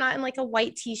 granted, I'm not in like a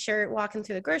white t-shirt walking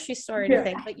through the grocery store or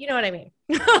anything, but you know what I mean?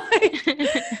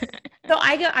 So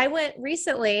I went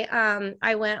recently,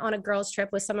 I went on a girls trip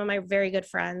with some of my very good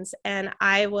friends, and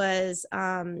I was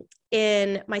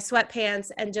in my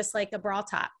sweatpants and just like a bra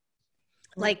top,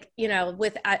 like, you know,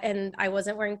 and I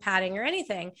wasn't wearing padding or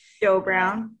anything. Joe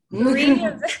Brown.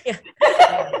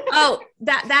 Oh,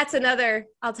 that's another,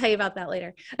 I'll tell you about that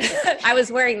later. I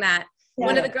was wearing that. Yeah.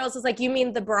 One of the girls was like, you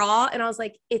mean the bra? And I was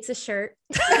like, it's a shirt.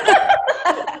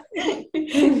 That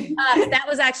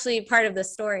was actually part of the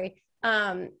story.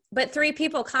 But 3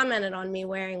 people commented on me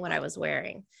wearing what I was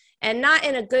wearing, and not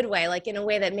in a good way, like in a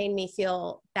way that made me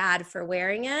feel bad for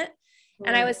wearing it.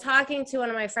 And I was talking to one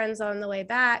of my friends on the way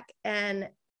back, and,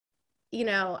 you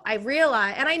know, I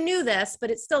realized, and I knew this, but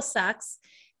it still sucks.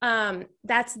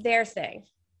 That's their thing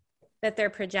that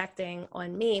they're projecting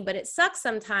on me. But it sucks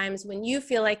sometimes when you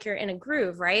feel like you're in a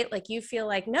groove, right? Like you feel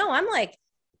like, no, I'm like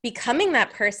becoming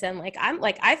that person. Like I'm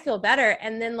like, I feel better.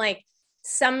 And then like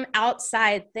some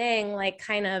outside thing, like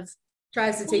kind of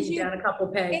tries to take you down a couple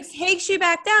pegs. It takes you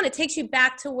back down. It takes you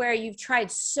back to where you've tried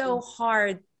so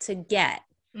hard to get.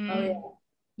 Oh, yeah.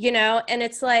 You know, and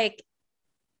it's like,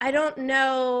 I don't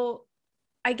know.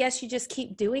 I guess you just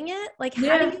keep doing it. Like,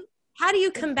 how do you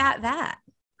combat that?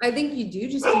 I think you do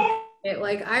just keep it.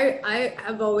 Like I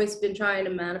have always been trying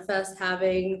to manifest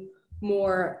having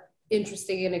more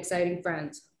interesting and exciting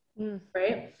friends.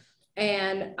 Right.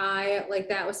 And I like,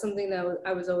 that was something that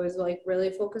I was always like really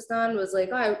focused on, was like,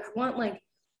 oh, I want like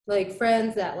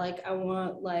friends that like, I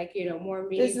want like, you know, more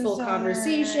meaningful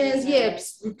conversations. Yeah.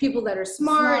 People that are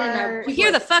smart. And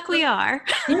here the fuck we are.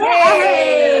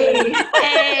 Yay!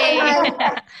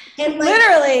 And like,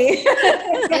 literally.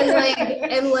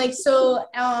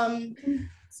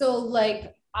 So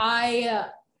like I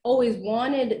always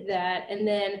wanted that, and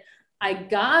then I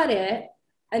got it.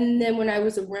 And then when I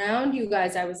was around you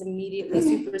guys, I was immediately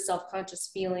super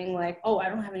self-conscious, feeling like, oh, I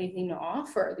don't have anything to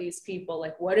offer these people.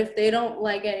 Like, what if they don't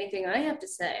like anything I have to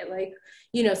say? Like,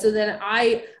 you know, so then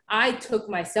I took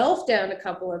myself down a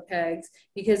couple of pegs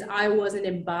because I wasn't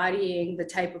embodying the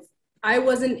type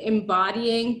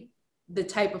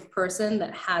of person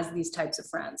that has these types of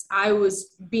friends. I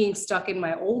was being stuck in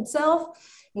my old self,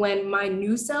 when my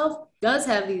new self does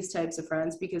have these types of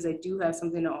friends, because I do have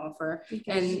something to offer.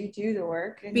 Because you do the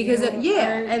work. And because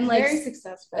and like very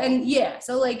successful. And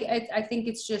so like I think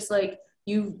it's just like,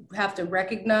 you have to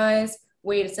recognize,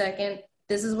 wait a second,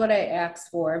 this is what I asked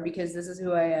for because this is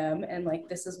who I am, and like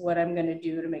this is what I'm gonna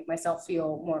do to make myself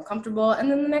feel more comfortable.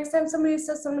 And then the next time somebody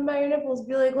says something about your nipples,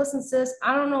 be like, listen, sis,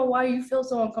 I don't know why you feel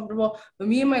so uncomfortable, but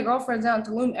me and my girlfriends out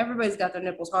in Tulum, everybody's got their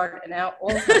nipples hard and out all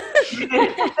the time.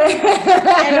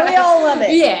 And we all love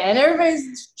it. Yeah, and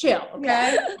everybody's chill,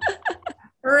 okay?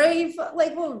 Right?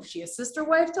 Like, well, was she a sister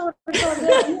wife told her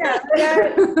something? That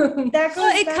goes.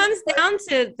 Well, it comes down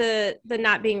to the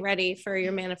not being ready for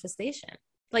your manifestation.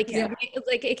 Like,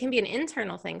 like it can be an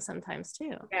internal thing sometimes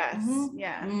too. Yes. Mm-hmm.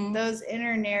 Yeah. Mm-hmm. Those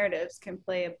inner narratives can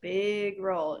play a big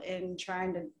role in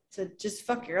trying to just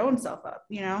fuck your own self up,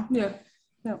 you know? Yeah.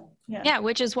 No. Yeah. Yeah.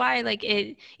 Which is why, like,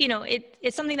 it, you know,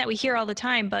 it's something that we hear all the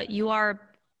time, but you are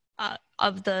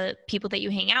of the people that you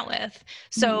hang out with.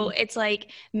 So it's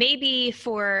like, maybe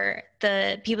for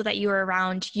the people that you're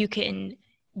around,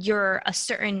 you're a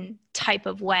certain type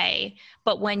of way,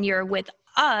 but when you're with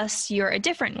us, you're a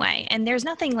different way. And there's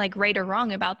nothing like right or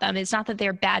wrong about them. It's not that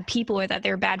they're bad people or that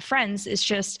they're bad friends. It's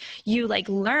just you like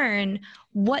learn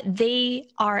what they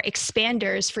are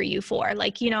expanders for you for.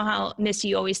 Like, you know how, Misty,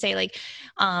 you always say, like,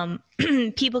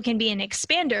 people can be an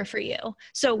expander for you.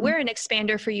 So we're an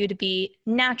expander for you to be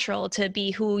natural, to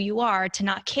be who you are, to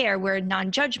not care. We're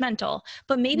non-judgmental,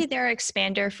 but maybe they're an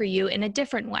expander for you in a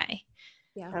different way.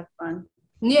 Yeah. Have fun.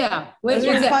 Yeah. Those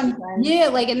are fun friends. Yeah.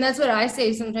 Like, and that's what I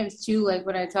say sometimes too. Like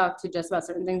when I talk to Jess about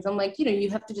certain things, I'm like, you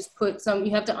have to just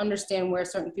you have to understand where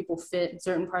certain people fit in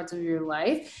certain parts of your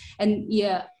life. And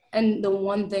yeah. And the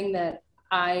one thing that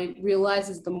I realize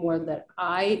is the more that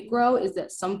I grow is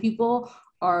that some people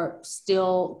are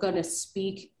still going to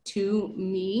speak to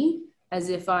me as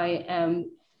if I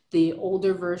am the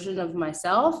older version of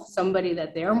myself, somebody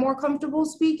that they're more comfortable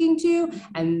speaking to.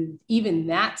 And even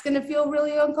that's going to feel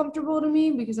really uncomfortable to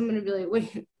me because I'm going to be like,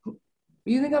 wait,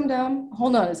 you think I'm dumb?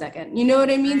 Hold on a second. You know what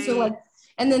I mean? Right. So like,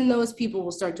 and then those people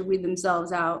will start to weed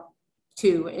themselves out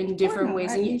too in different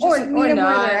ways, and or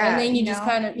not, and then you just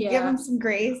kind of give them some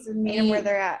grace and meet them where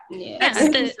they're at. Yeah,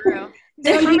 that's true.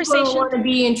 The conversation want to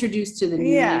be introduced to the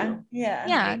new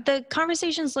the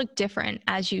conversations look different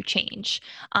as you change.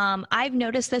 I've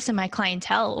noticed this in my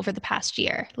clientele over the past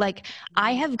year. Like,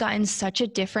 I have gotten such a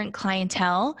different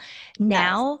clientele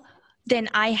now than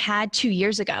I had 2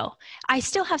 years ago. I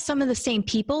still have some of the same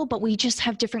people, but we just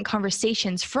have different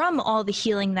conversations from all the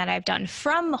healing that I've done,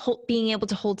 from being able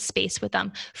to hold space with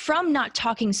them, from not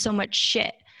talking so much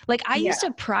shit. Like, I used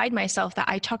to pride myself that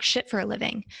I talk shit for a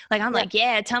living. Like, I'm like,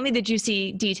 tell me the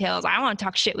juicy details. I want to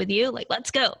talk shit with you. Like,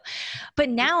 let's go. But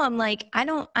now I'm like, I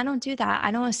don't do that. I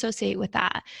don't associate with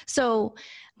that. So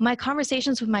my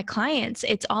conversations with my clients,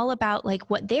 it's all about like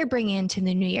what they're bringing into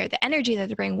the new year, the energy that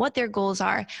they're bringing, what their goals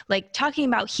are, like talking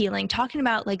about healing, talking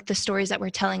about like the stories that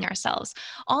we're telling ourselves.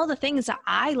 All the things that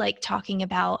I like talking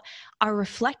about are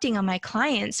reflecting on my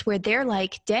clients, where they're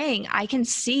like, dang, I can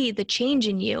see the change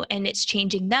in you, and it's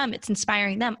changing them. It's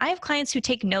inspiring them. I have clients who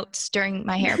take notes during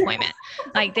my hair appointment,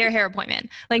 like their hair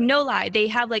appointment. Like, no lie, they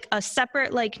have like a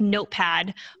separate like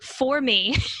notepad for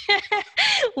me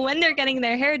when they're getting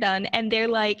their hair done. And they're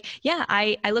like, yeah,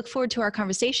 I look forward to our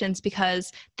conversations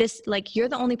because this, like, you're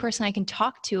the only person I can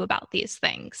talk to about these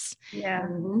things. Yeah.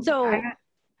 So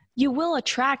you will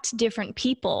attract different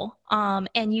people.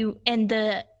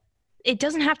 It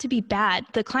doesn't have to be bad.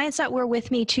 The clients that were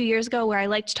with me 2 years ago where I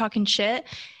liked talking shit,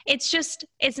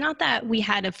 it's not that we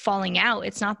had a falling out.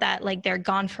 It's not that like they're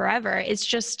gone forever. It's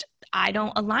just I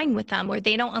don't align with them, or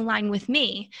they don't align with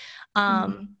me.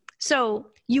 So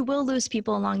you will lose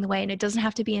people along the way, and it doesn't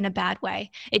have to be in a bad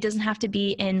way. It doesn't have to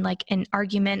be in like an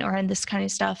argument or in this kind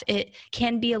of stuff. It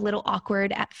can be a little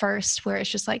awkward at first, where it's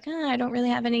just like, I don't really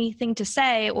have anything to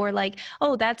say, or like,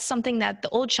 oh, that's something that the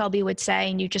old Shelby would say,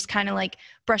 and you just kind of like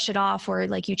brush it off, or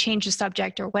like you change the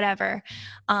subject or whatever.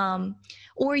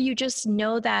 Or you just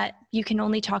know that you can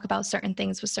only talk about certain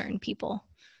things with certain people.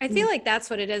 I feel like that's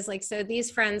what it is. Like, so these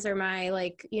friends are my,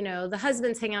 like, the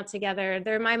husbands hang out together.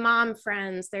 They're my mom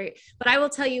friends. But I will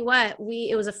tell you what,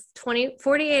 it was a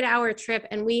 48 hour trip,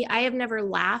 and I have never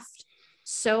laughed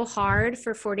so hard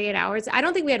for 48 hours. I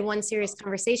don't think we had one serious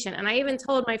conversation. And I even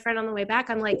told my friend on the way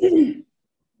back, I'm like, it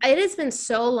has been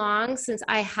so long since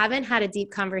I haven't had a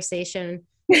deep conversation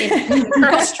in a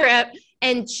girls trip,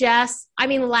 and just,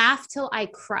 laugh till I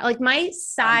cry. Like, my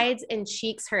sides and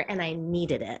cheeks hurt, and I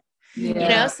needed it.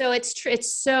 Yeah. So it's true.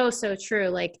 It's so true.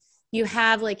 Like, you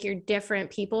have like your different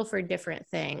people for different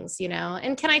things,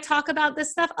 and can I talk about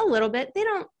this stuff a little bit? They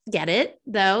don't get it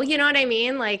though. You know what I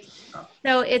mean? Like,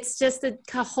 so it's just a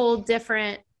whole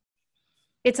different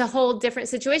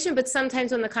situation. But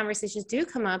sometimes when the conversations do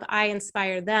come up, I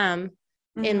inspire them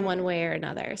in one way or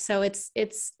another. So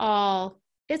it's all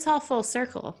full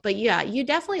circle. But yeah, you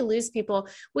definitely lose people.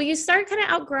 Well, you start kind of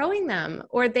outgrowing them,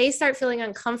 or they start feeling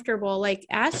uncomfortable. Like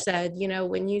Ash said,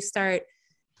 when you start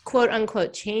quote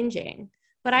unquote changing.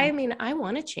 But I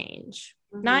want to change,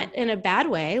 not in a bad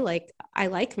way. Like, I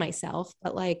like myself,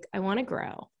 but like, I want to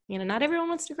grow. Not everyone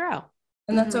wants to grow.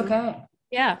 And that's okay.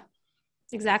 Yeah,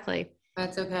 exactly.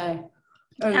 That's okay.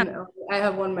 I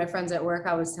have one of my friends at work.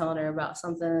 I was telling her about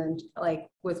something like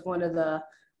with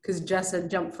because Jess had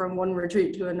jumped from one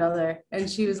retreat to another, and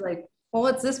she was like, well,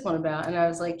 what's this one about? And I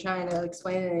was like trying to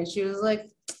explain it, and she was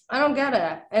like, I don't get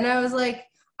it. And I was like,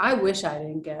 I wish I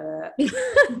didn't get it.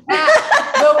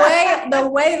 The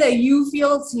way that you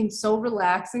feel seems so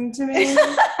relaxing to me.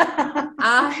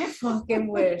 I fucking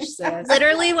wish, sis.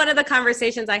 Literally, one of the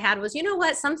conversations I had was, you know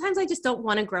what? Sometimes I just don't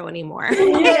want to grow anymore.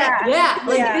 Yeah.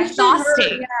 Like, it's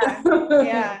exhausting.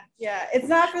 Yeah. It's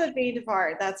not for the faint of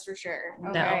heart. That's for sure.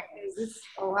 Okay. No. It's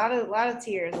a lot of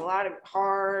tears, a lot of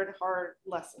hard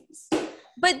lessons.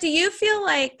 But do you feel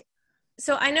like,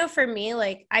 so I know for me,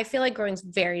 like, I feel like growing's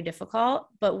very difficult,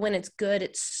 but when it's good,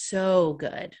 it's so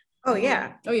good. Oh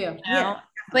yeah. Oh yeah. You know? Yeah.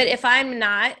 But if I'm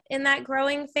not in that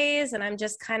growing phase and I'm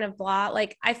just kind of blah,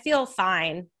 like I feel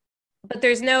fine, but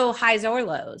there's no highs or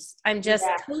lows. I'm just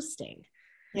coasting.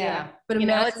 Yeah. But You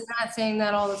know, imagine not saying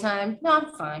that all the time. No,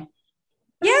 I'm fine.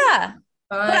 Yeah.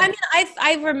 Fine. But I mean,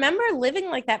 I remember living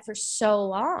like that for so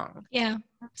long. Yeah,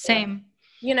 same.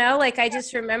 You know, like I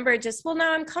just remember well,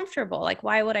 now I'm comfortable. Like,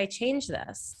 why would I change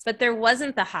this? But there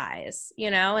wasn't the highs,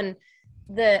 you know, and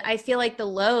I feel like the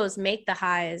lows make the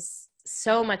highs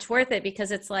so much worth it,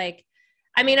 because it's like,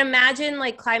 I mean, imagine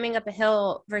like climbing up a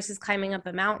hill versus climbing up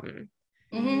a mountain.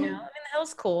 Mm-hmm. You know, I mean, the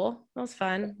hill's cool. It was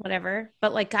fun, whatever.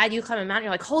 But like, God, you climb a mountain,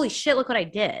 you're like, holy shit, look what I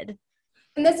did.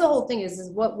 And that's the whole thing is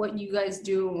what you guys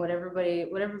do and what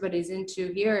everybody's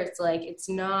into here. It's like, it's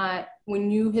not,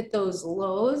 when you hit those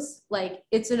lows, like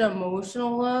it's an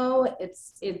emotional low.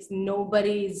 It's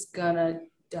nobody's gonna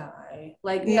die.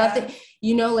 Like nothing,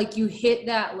 you know, like you hit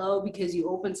that low because you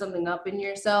open something up in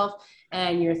yourself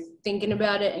and you're thinking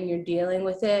about it and you're dealing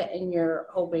with it and you're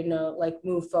hoping to like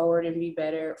move forward and be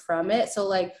better from it. So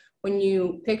like, when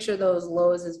you picture those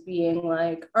lows as being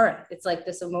like, all right, it's like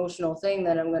this emotional thing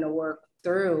that I'm going to work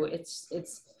through. It's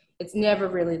never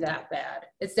really that bad.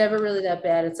 It's never really that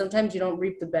bad. And sometimes you don't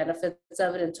reap the benefits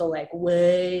of it until like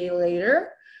way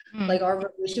later. Like our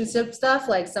relationship stuff,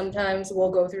 like sometimes we'll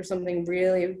go through something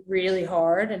really, really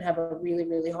hard and have a really,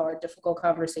 really hard, difficult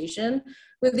conversation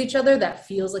with each other that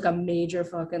feels like a major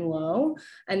fucking low.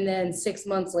 And then 6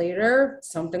 months later,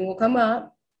 something will come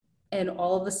up and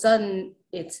all of a sudden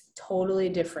it's totally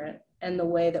different. And the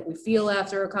way that we feel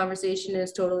after a conversation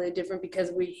is totally different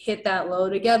because we hit that low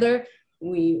together.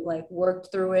 We like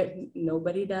worked through it.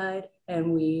 Nobody died.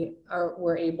 And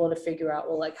we're able to figure out,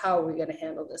 well, like, how are we going to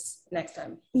handle this next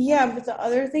time? Yeah. But the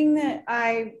other thing that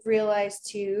I realized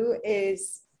too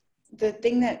is the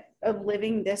thing that of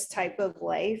living this type of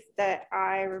life that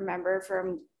I remember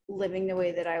from living the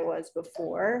way that I was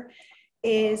before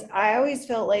is I always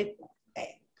felt like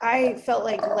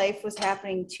life was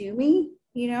happening to me,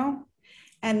 you know,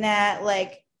 and that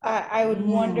like I would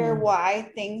wonder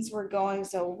why things were going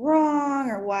so wrong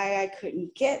or why I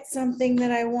couldn't get something that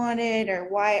I wanted or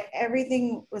why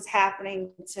everything was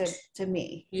happening to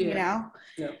me, you know?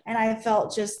 Yeah. And I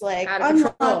felt just like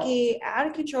unlucky, out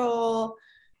of control,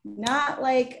 not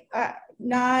like, I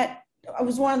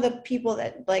was one of the people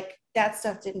that like that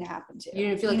stuff didn't happen to. You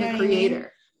didn't feel like a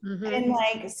creator. Mm-hmm. And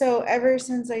like, so ever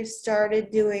since I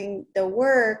started doing the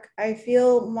work, I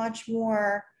feel much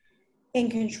more in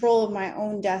control of my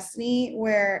own destiny,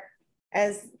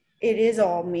 whereas it is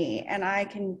all me and I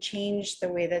can change the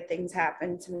way that things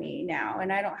happen to me now. And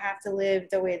I don't have to live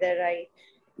the way that I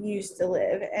used to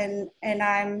live. And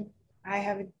I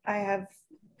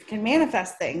can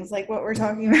manifest things like what we're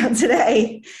talking about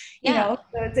today, you know,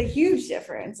 so it's a huge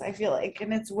difference, I feel like,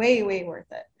 and it's way, way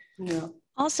worth it. Yeah.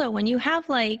 Also, when you have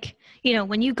like, you know,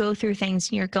 when you go through things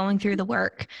and you're going through the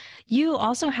work, you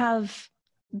also have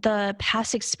the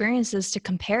past experiences to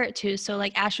compare it to. So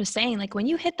like Ash was saying, like when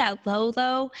you hit that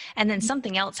low and then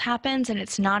something else happens and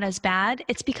it's not as bad,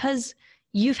 it's because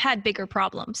you've had bigger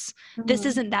problems. Mm-hmm. This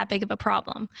isn't that big of a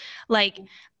problem. Like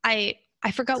I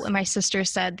forgot what my sister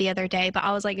said the other day, but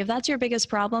I was like, if that's your biggest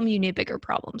problem, you need bigger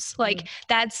problems. Like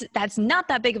that's not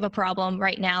that big of a problem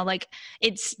right now. Like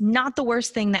it's not the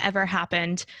worst thing that ever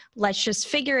happened. Let's just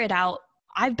figure it out.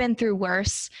 I've been through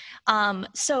worse.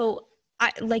 So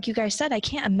like you guys said, I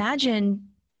can't imagine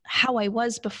how I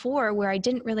was before where I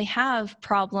didn't really have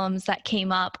problems that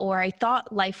came up, or I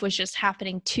thought life was just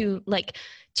happening to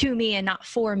me and not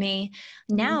for me.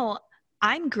 Now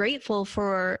I'm grateful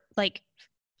for like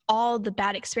all the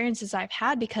bad experiences I've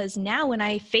had, because now when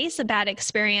I face a bad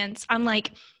experience, I'm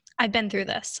like, I've been through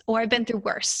this, or I've been through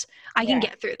worse. I can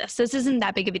get through this. This isn't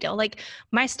that big of a deal. Like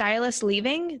my stylist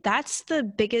leaving, that's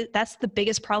the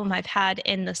biggest problem I've had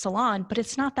in the salon, but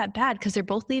it's not that bad because they're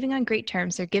both leaving on great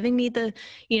terms. They're giving me the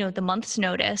month's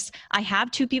notice. I have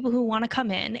 2 people who want to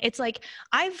come in. It's like,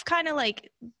 I've kind of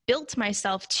like built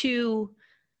myself to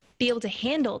be able to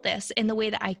handle this in the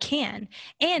way that I can.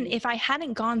 And if I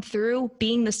hadn't gone through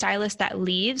being the stylist that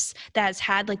leaves, that has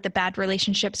had like the bad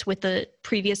relationships with the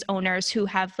previous owners who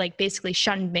have like basically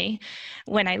shunned me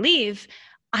when I leave,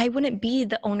 I wouldn't be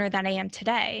the owner that I am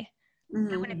today.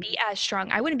 I wouldn't be as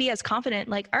strong. I wouldn't be as confident.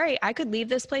 Like, all right, I could leave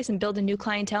this place and build a new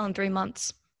clientele in 3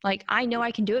 months. Like, I know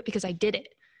I can do it because I did it.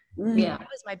 Yeah. That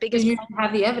was my biggest problem. You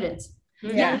have the evidence.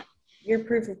 Yeah. your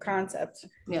proof of concept.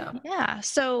 Yeah. Yeah.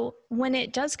 So when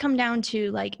it does come down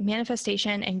to like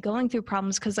manifestation and going through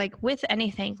problems, because like with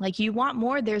anything, like you want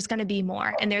more, there's going to be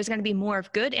more, and there's going to be more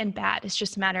of good and bad. It's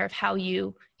just a matter of how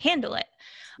you handle it.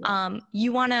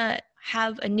 You want to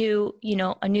have a new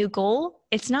goal.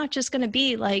 It's not just going to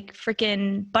be like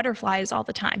freaking butterflies all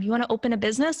the time. You want to open a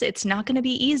business. It's not going to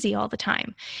be easy all the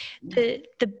time. The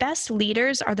best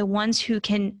leaders are the ones who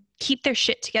can keep their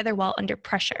shit together while under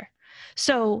pressure.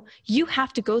 So you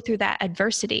have to go through that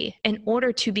adversity in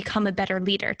order to become a better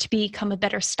leader, to become a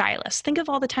better stylist. Think of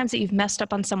all the times that you've messed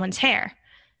up on someone's hair.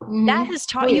 That has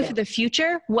taught you for the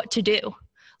future what to do.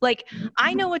 Like,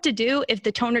 I know what to do if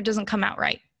the toner doesn't come out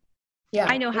right. Yeah.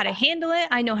 I know how to handle it.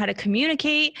 I know how to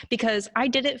communicate because I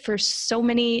did it for so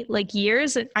many like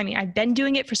years. I mean, I've been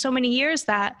doing it for so many years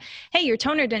that, hey, your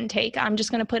toner didn't take. I'm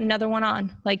just going to put another one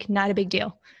on. Like, not a big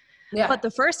deal. Yeah. But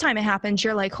the first time it happens,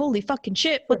 you're like, holy fucking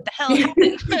shit, what the hell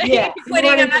happened? Yeah. Quitting,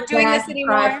 I'm not doing this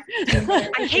anymore.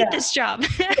 I hate this job.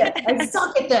 I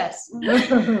suck at this.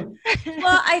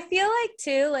 Well, I feel like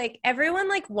too, like everyone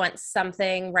like wants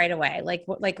something right away. Like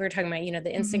we were talking about,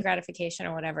 the instant gratification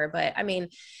or whatever. But I mean,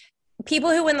 people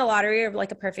who win the lottery are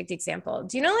like a perfect example.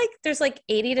 Do you know, like there's like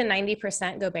 80 to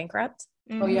 90% go bankrupt?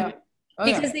 Oh yeah.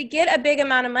 Because they get a big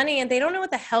amount of money and they don't know what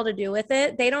the hell to do with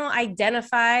it. They don't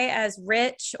identify as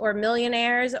rich or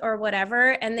millionaires or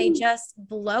whatever, and they just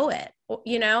blow it,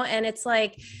 and it's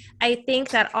like, I think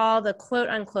that all the quote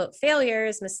unquote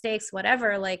failures, mistakes,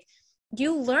 whatever, like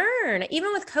you learn,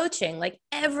 even with coaching, like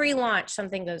every launch,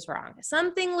 something goes wrong.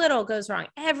 Something little goes wrong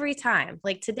every time.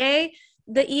 Like today,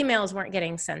 the emails weren't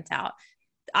getting sent out.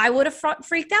 I would have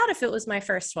freaked out if it was my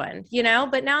first one,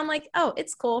 but now I'm like, oh,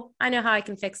 it's cool. I know how I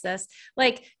can fix this.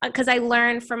 Like, cause I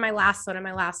learned from my last one and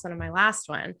my last one and my last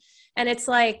one. And it's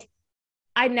like,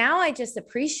 I just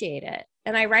appreciate it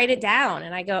and I write it down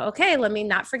and I go, okay, let me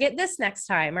not forget this next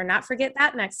time or not forget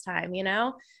that next time,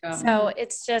 Yeah. So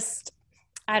it's just,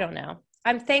 I don't know.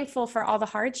 I'm thankful for all the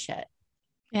hard shit.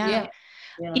 Yeah.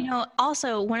 Yeah.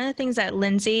 Also one of the things that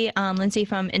Lindsay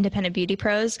from Independent Beauty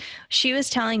Pros, she was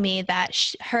telling me that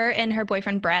her and her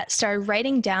boyfriend Brett started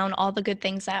writing down all the good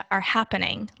things that are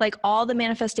happening, like all the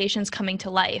manifestations coming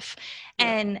to life.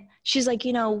 Yeah. And she's like,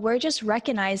 we're just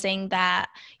recognizing that,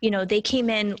 they came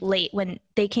in late when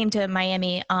they came to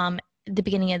Miami, the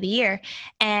beginning of the year,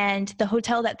 and the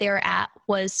hotel that they were at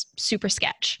was super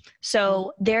sketch.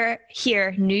 So they're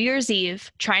here New Year's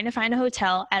Eve trying to find a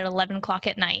hotel at 11 o'clock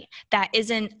at night that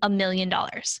isn't $1 million.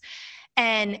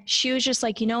 And she was just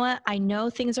like, you know what? I know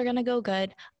things are going to go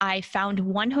good. I found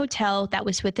one hotel that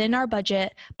was within our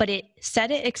budget, but it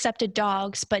said it accepted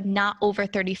dogs, but not over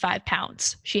 35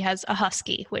 pounds. She has a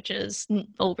husky, which is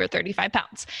over 35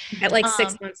 pounds. At like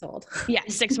 6 months old. Yeah,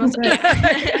 6 months old.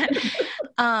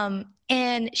 Yeah.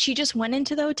 And she just went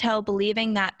into the hotel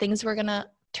believing that things were going to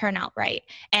turn out right.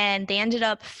 And they ended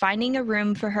up finding a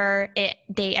room for her.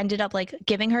 They ended up like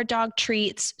giving her dog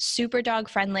treats, super dog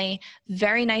friendly,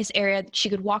 very nice area. She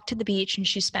could walk to the beach, and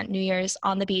she spent New Year's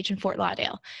on the beach in Fort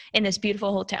Lauderdale in this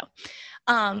beautiful hotel.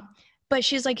 But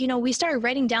she's like, we started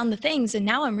writing down the things, and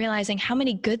now I'm realizing how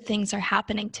many good things are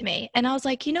happening to me. And I was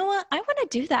like, you know what? I want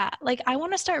to do that. Like, I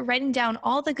want to start writing down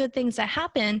all the good things that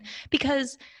happen,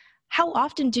 because how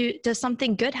often does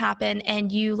something good happen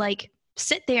and you like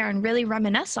sit there and really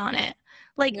reminisce on it?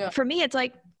 Like for me, it's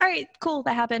like, all right, cool,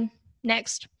 that happened.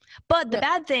 Next. But the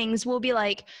bad things will be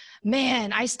like,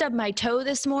 man, I stubbed my toe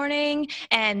this morning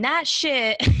and that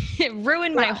shit it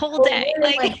ruined my whole day.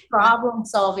 Like problem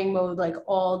solving mode, like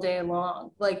all day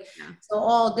long. Like, so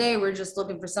all day we're just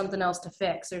looking for something else to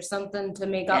fix or something to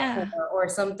make up for or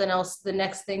something else, the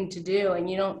next thing to do. And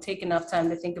you don't take enough time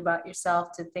to think about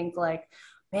yourself, to think like,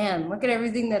 man, look at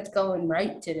everything that's going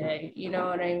right today. You know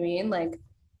what I mean? Like,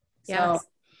 yeah. So,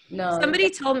 no. Somebody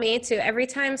told me to, every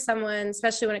time someone,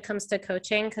 especially when it comes to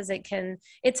coaching, because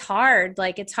it's hard.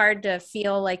 Like, it's hard to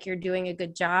feel like you're doing a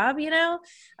good job,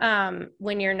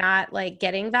 when you're not like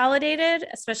getting validated,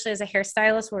 especially as a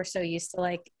hairstylist, we're so used to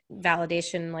like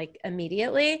validation, like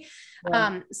immediately.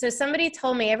 Yeah. So somebody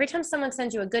told me every time someone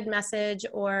sends you a good message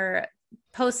or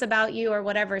posts about you or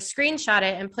whatever, screenshot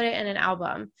it and put it in an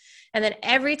album. And then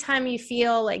every time you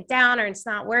feel like down or it's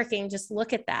not working, just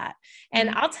look at that. And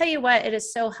I'll tell you what, it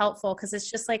is so helpful, because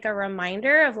it's just like a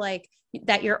reminder of like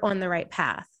that you're on the right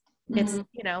path. It's,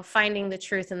 finding the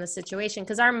truth in the situation,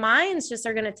 because our minds just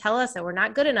are going to tell us that we're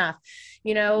not good enough.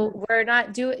 We're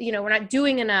not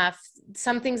doing enough.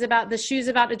 Something's about, the shoe's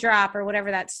about to drop, or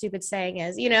whatever that stupid saying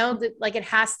is, like it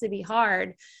has to be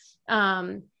hard.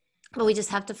 But we just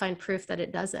have to find proof that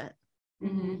it doesn't.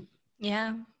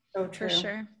 Yeah, so true. For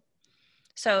sure.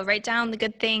 So write down the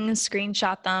good things,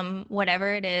 screenshot them,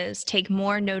 whatever it is. Take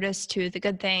more notice to the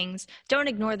good things. Don't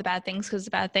ignore the bad things, because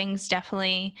the bad things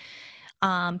definitely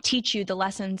teach you the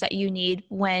lessons that you need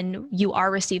when you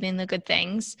are receiving the good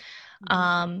things.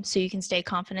 So you can stay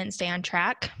confident, stay on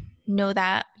track. Know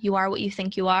that you are what you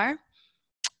think you are.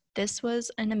 This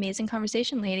was an amazing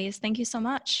conversation, ladies. Thank you so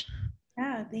much.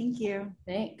 Yeah, thank you.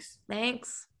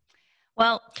 Thanks.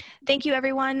 Well, thank you,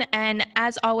 everyone. And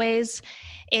as always,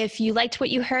 if you liked what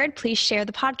you heard, please share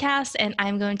the podcast. And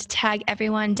I'm going to tag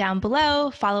everyone down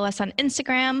below. Follow us on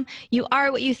Instagram. You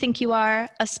are what you think you are.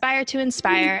 Aspire to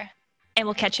inspire. And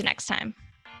we'll catch you next time.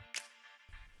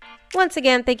 Once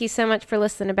again, thank you so much for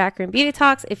listening to Backroom Beauty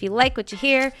Talks. If you like what you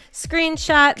hear,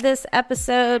 screenshot this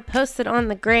episode, post it on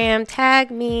the gram, tag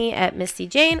me at Misty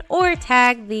Jane, or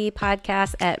tag the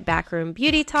podcast at Backroom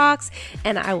Beauty Talks,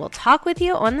 and I will talk with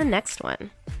you on the next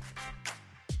one.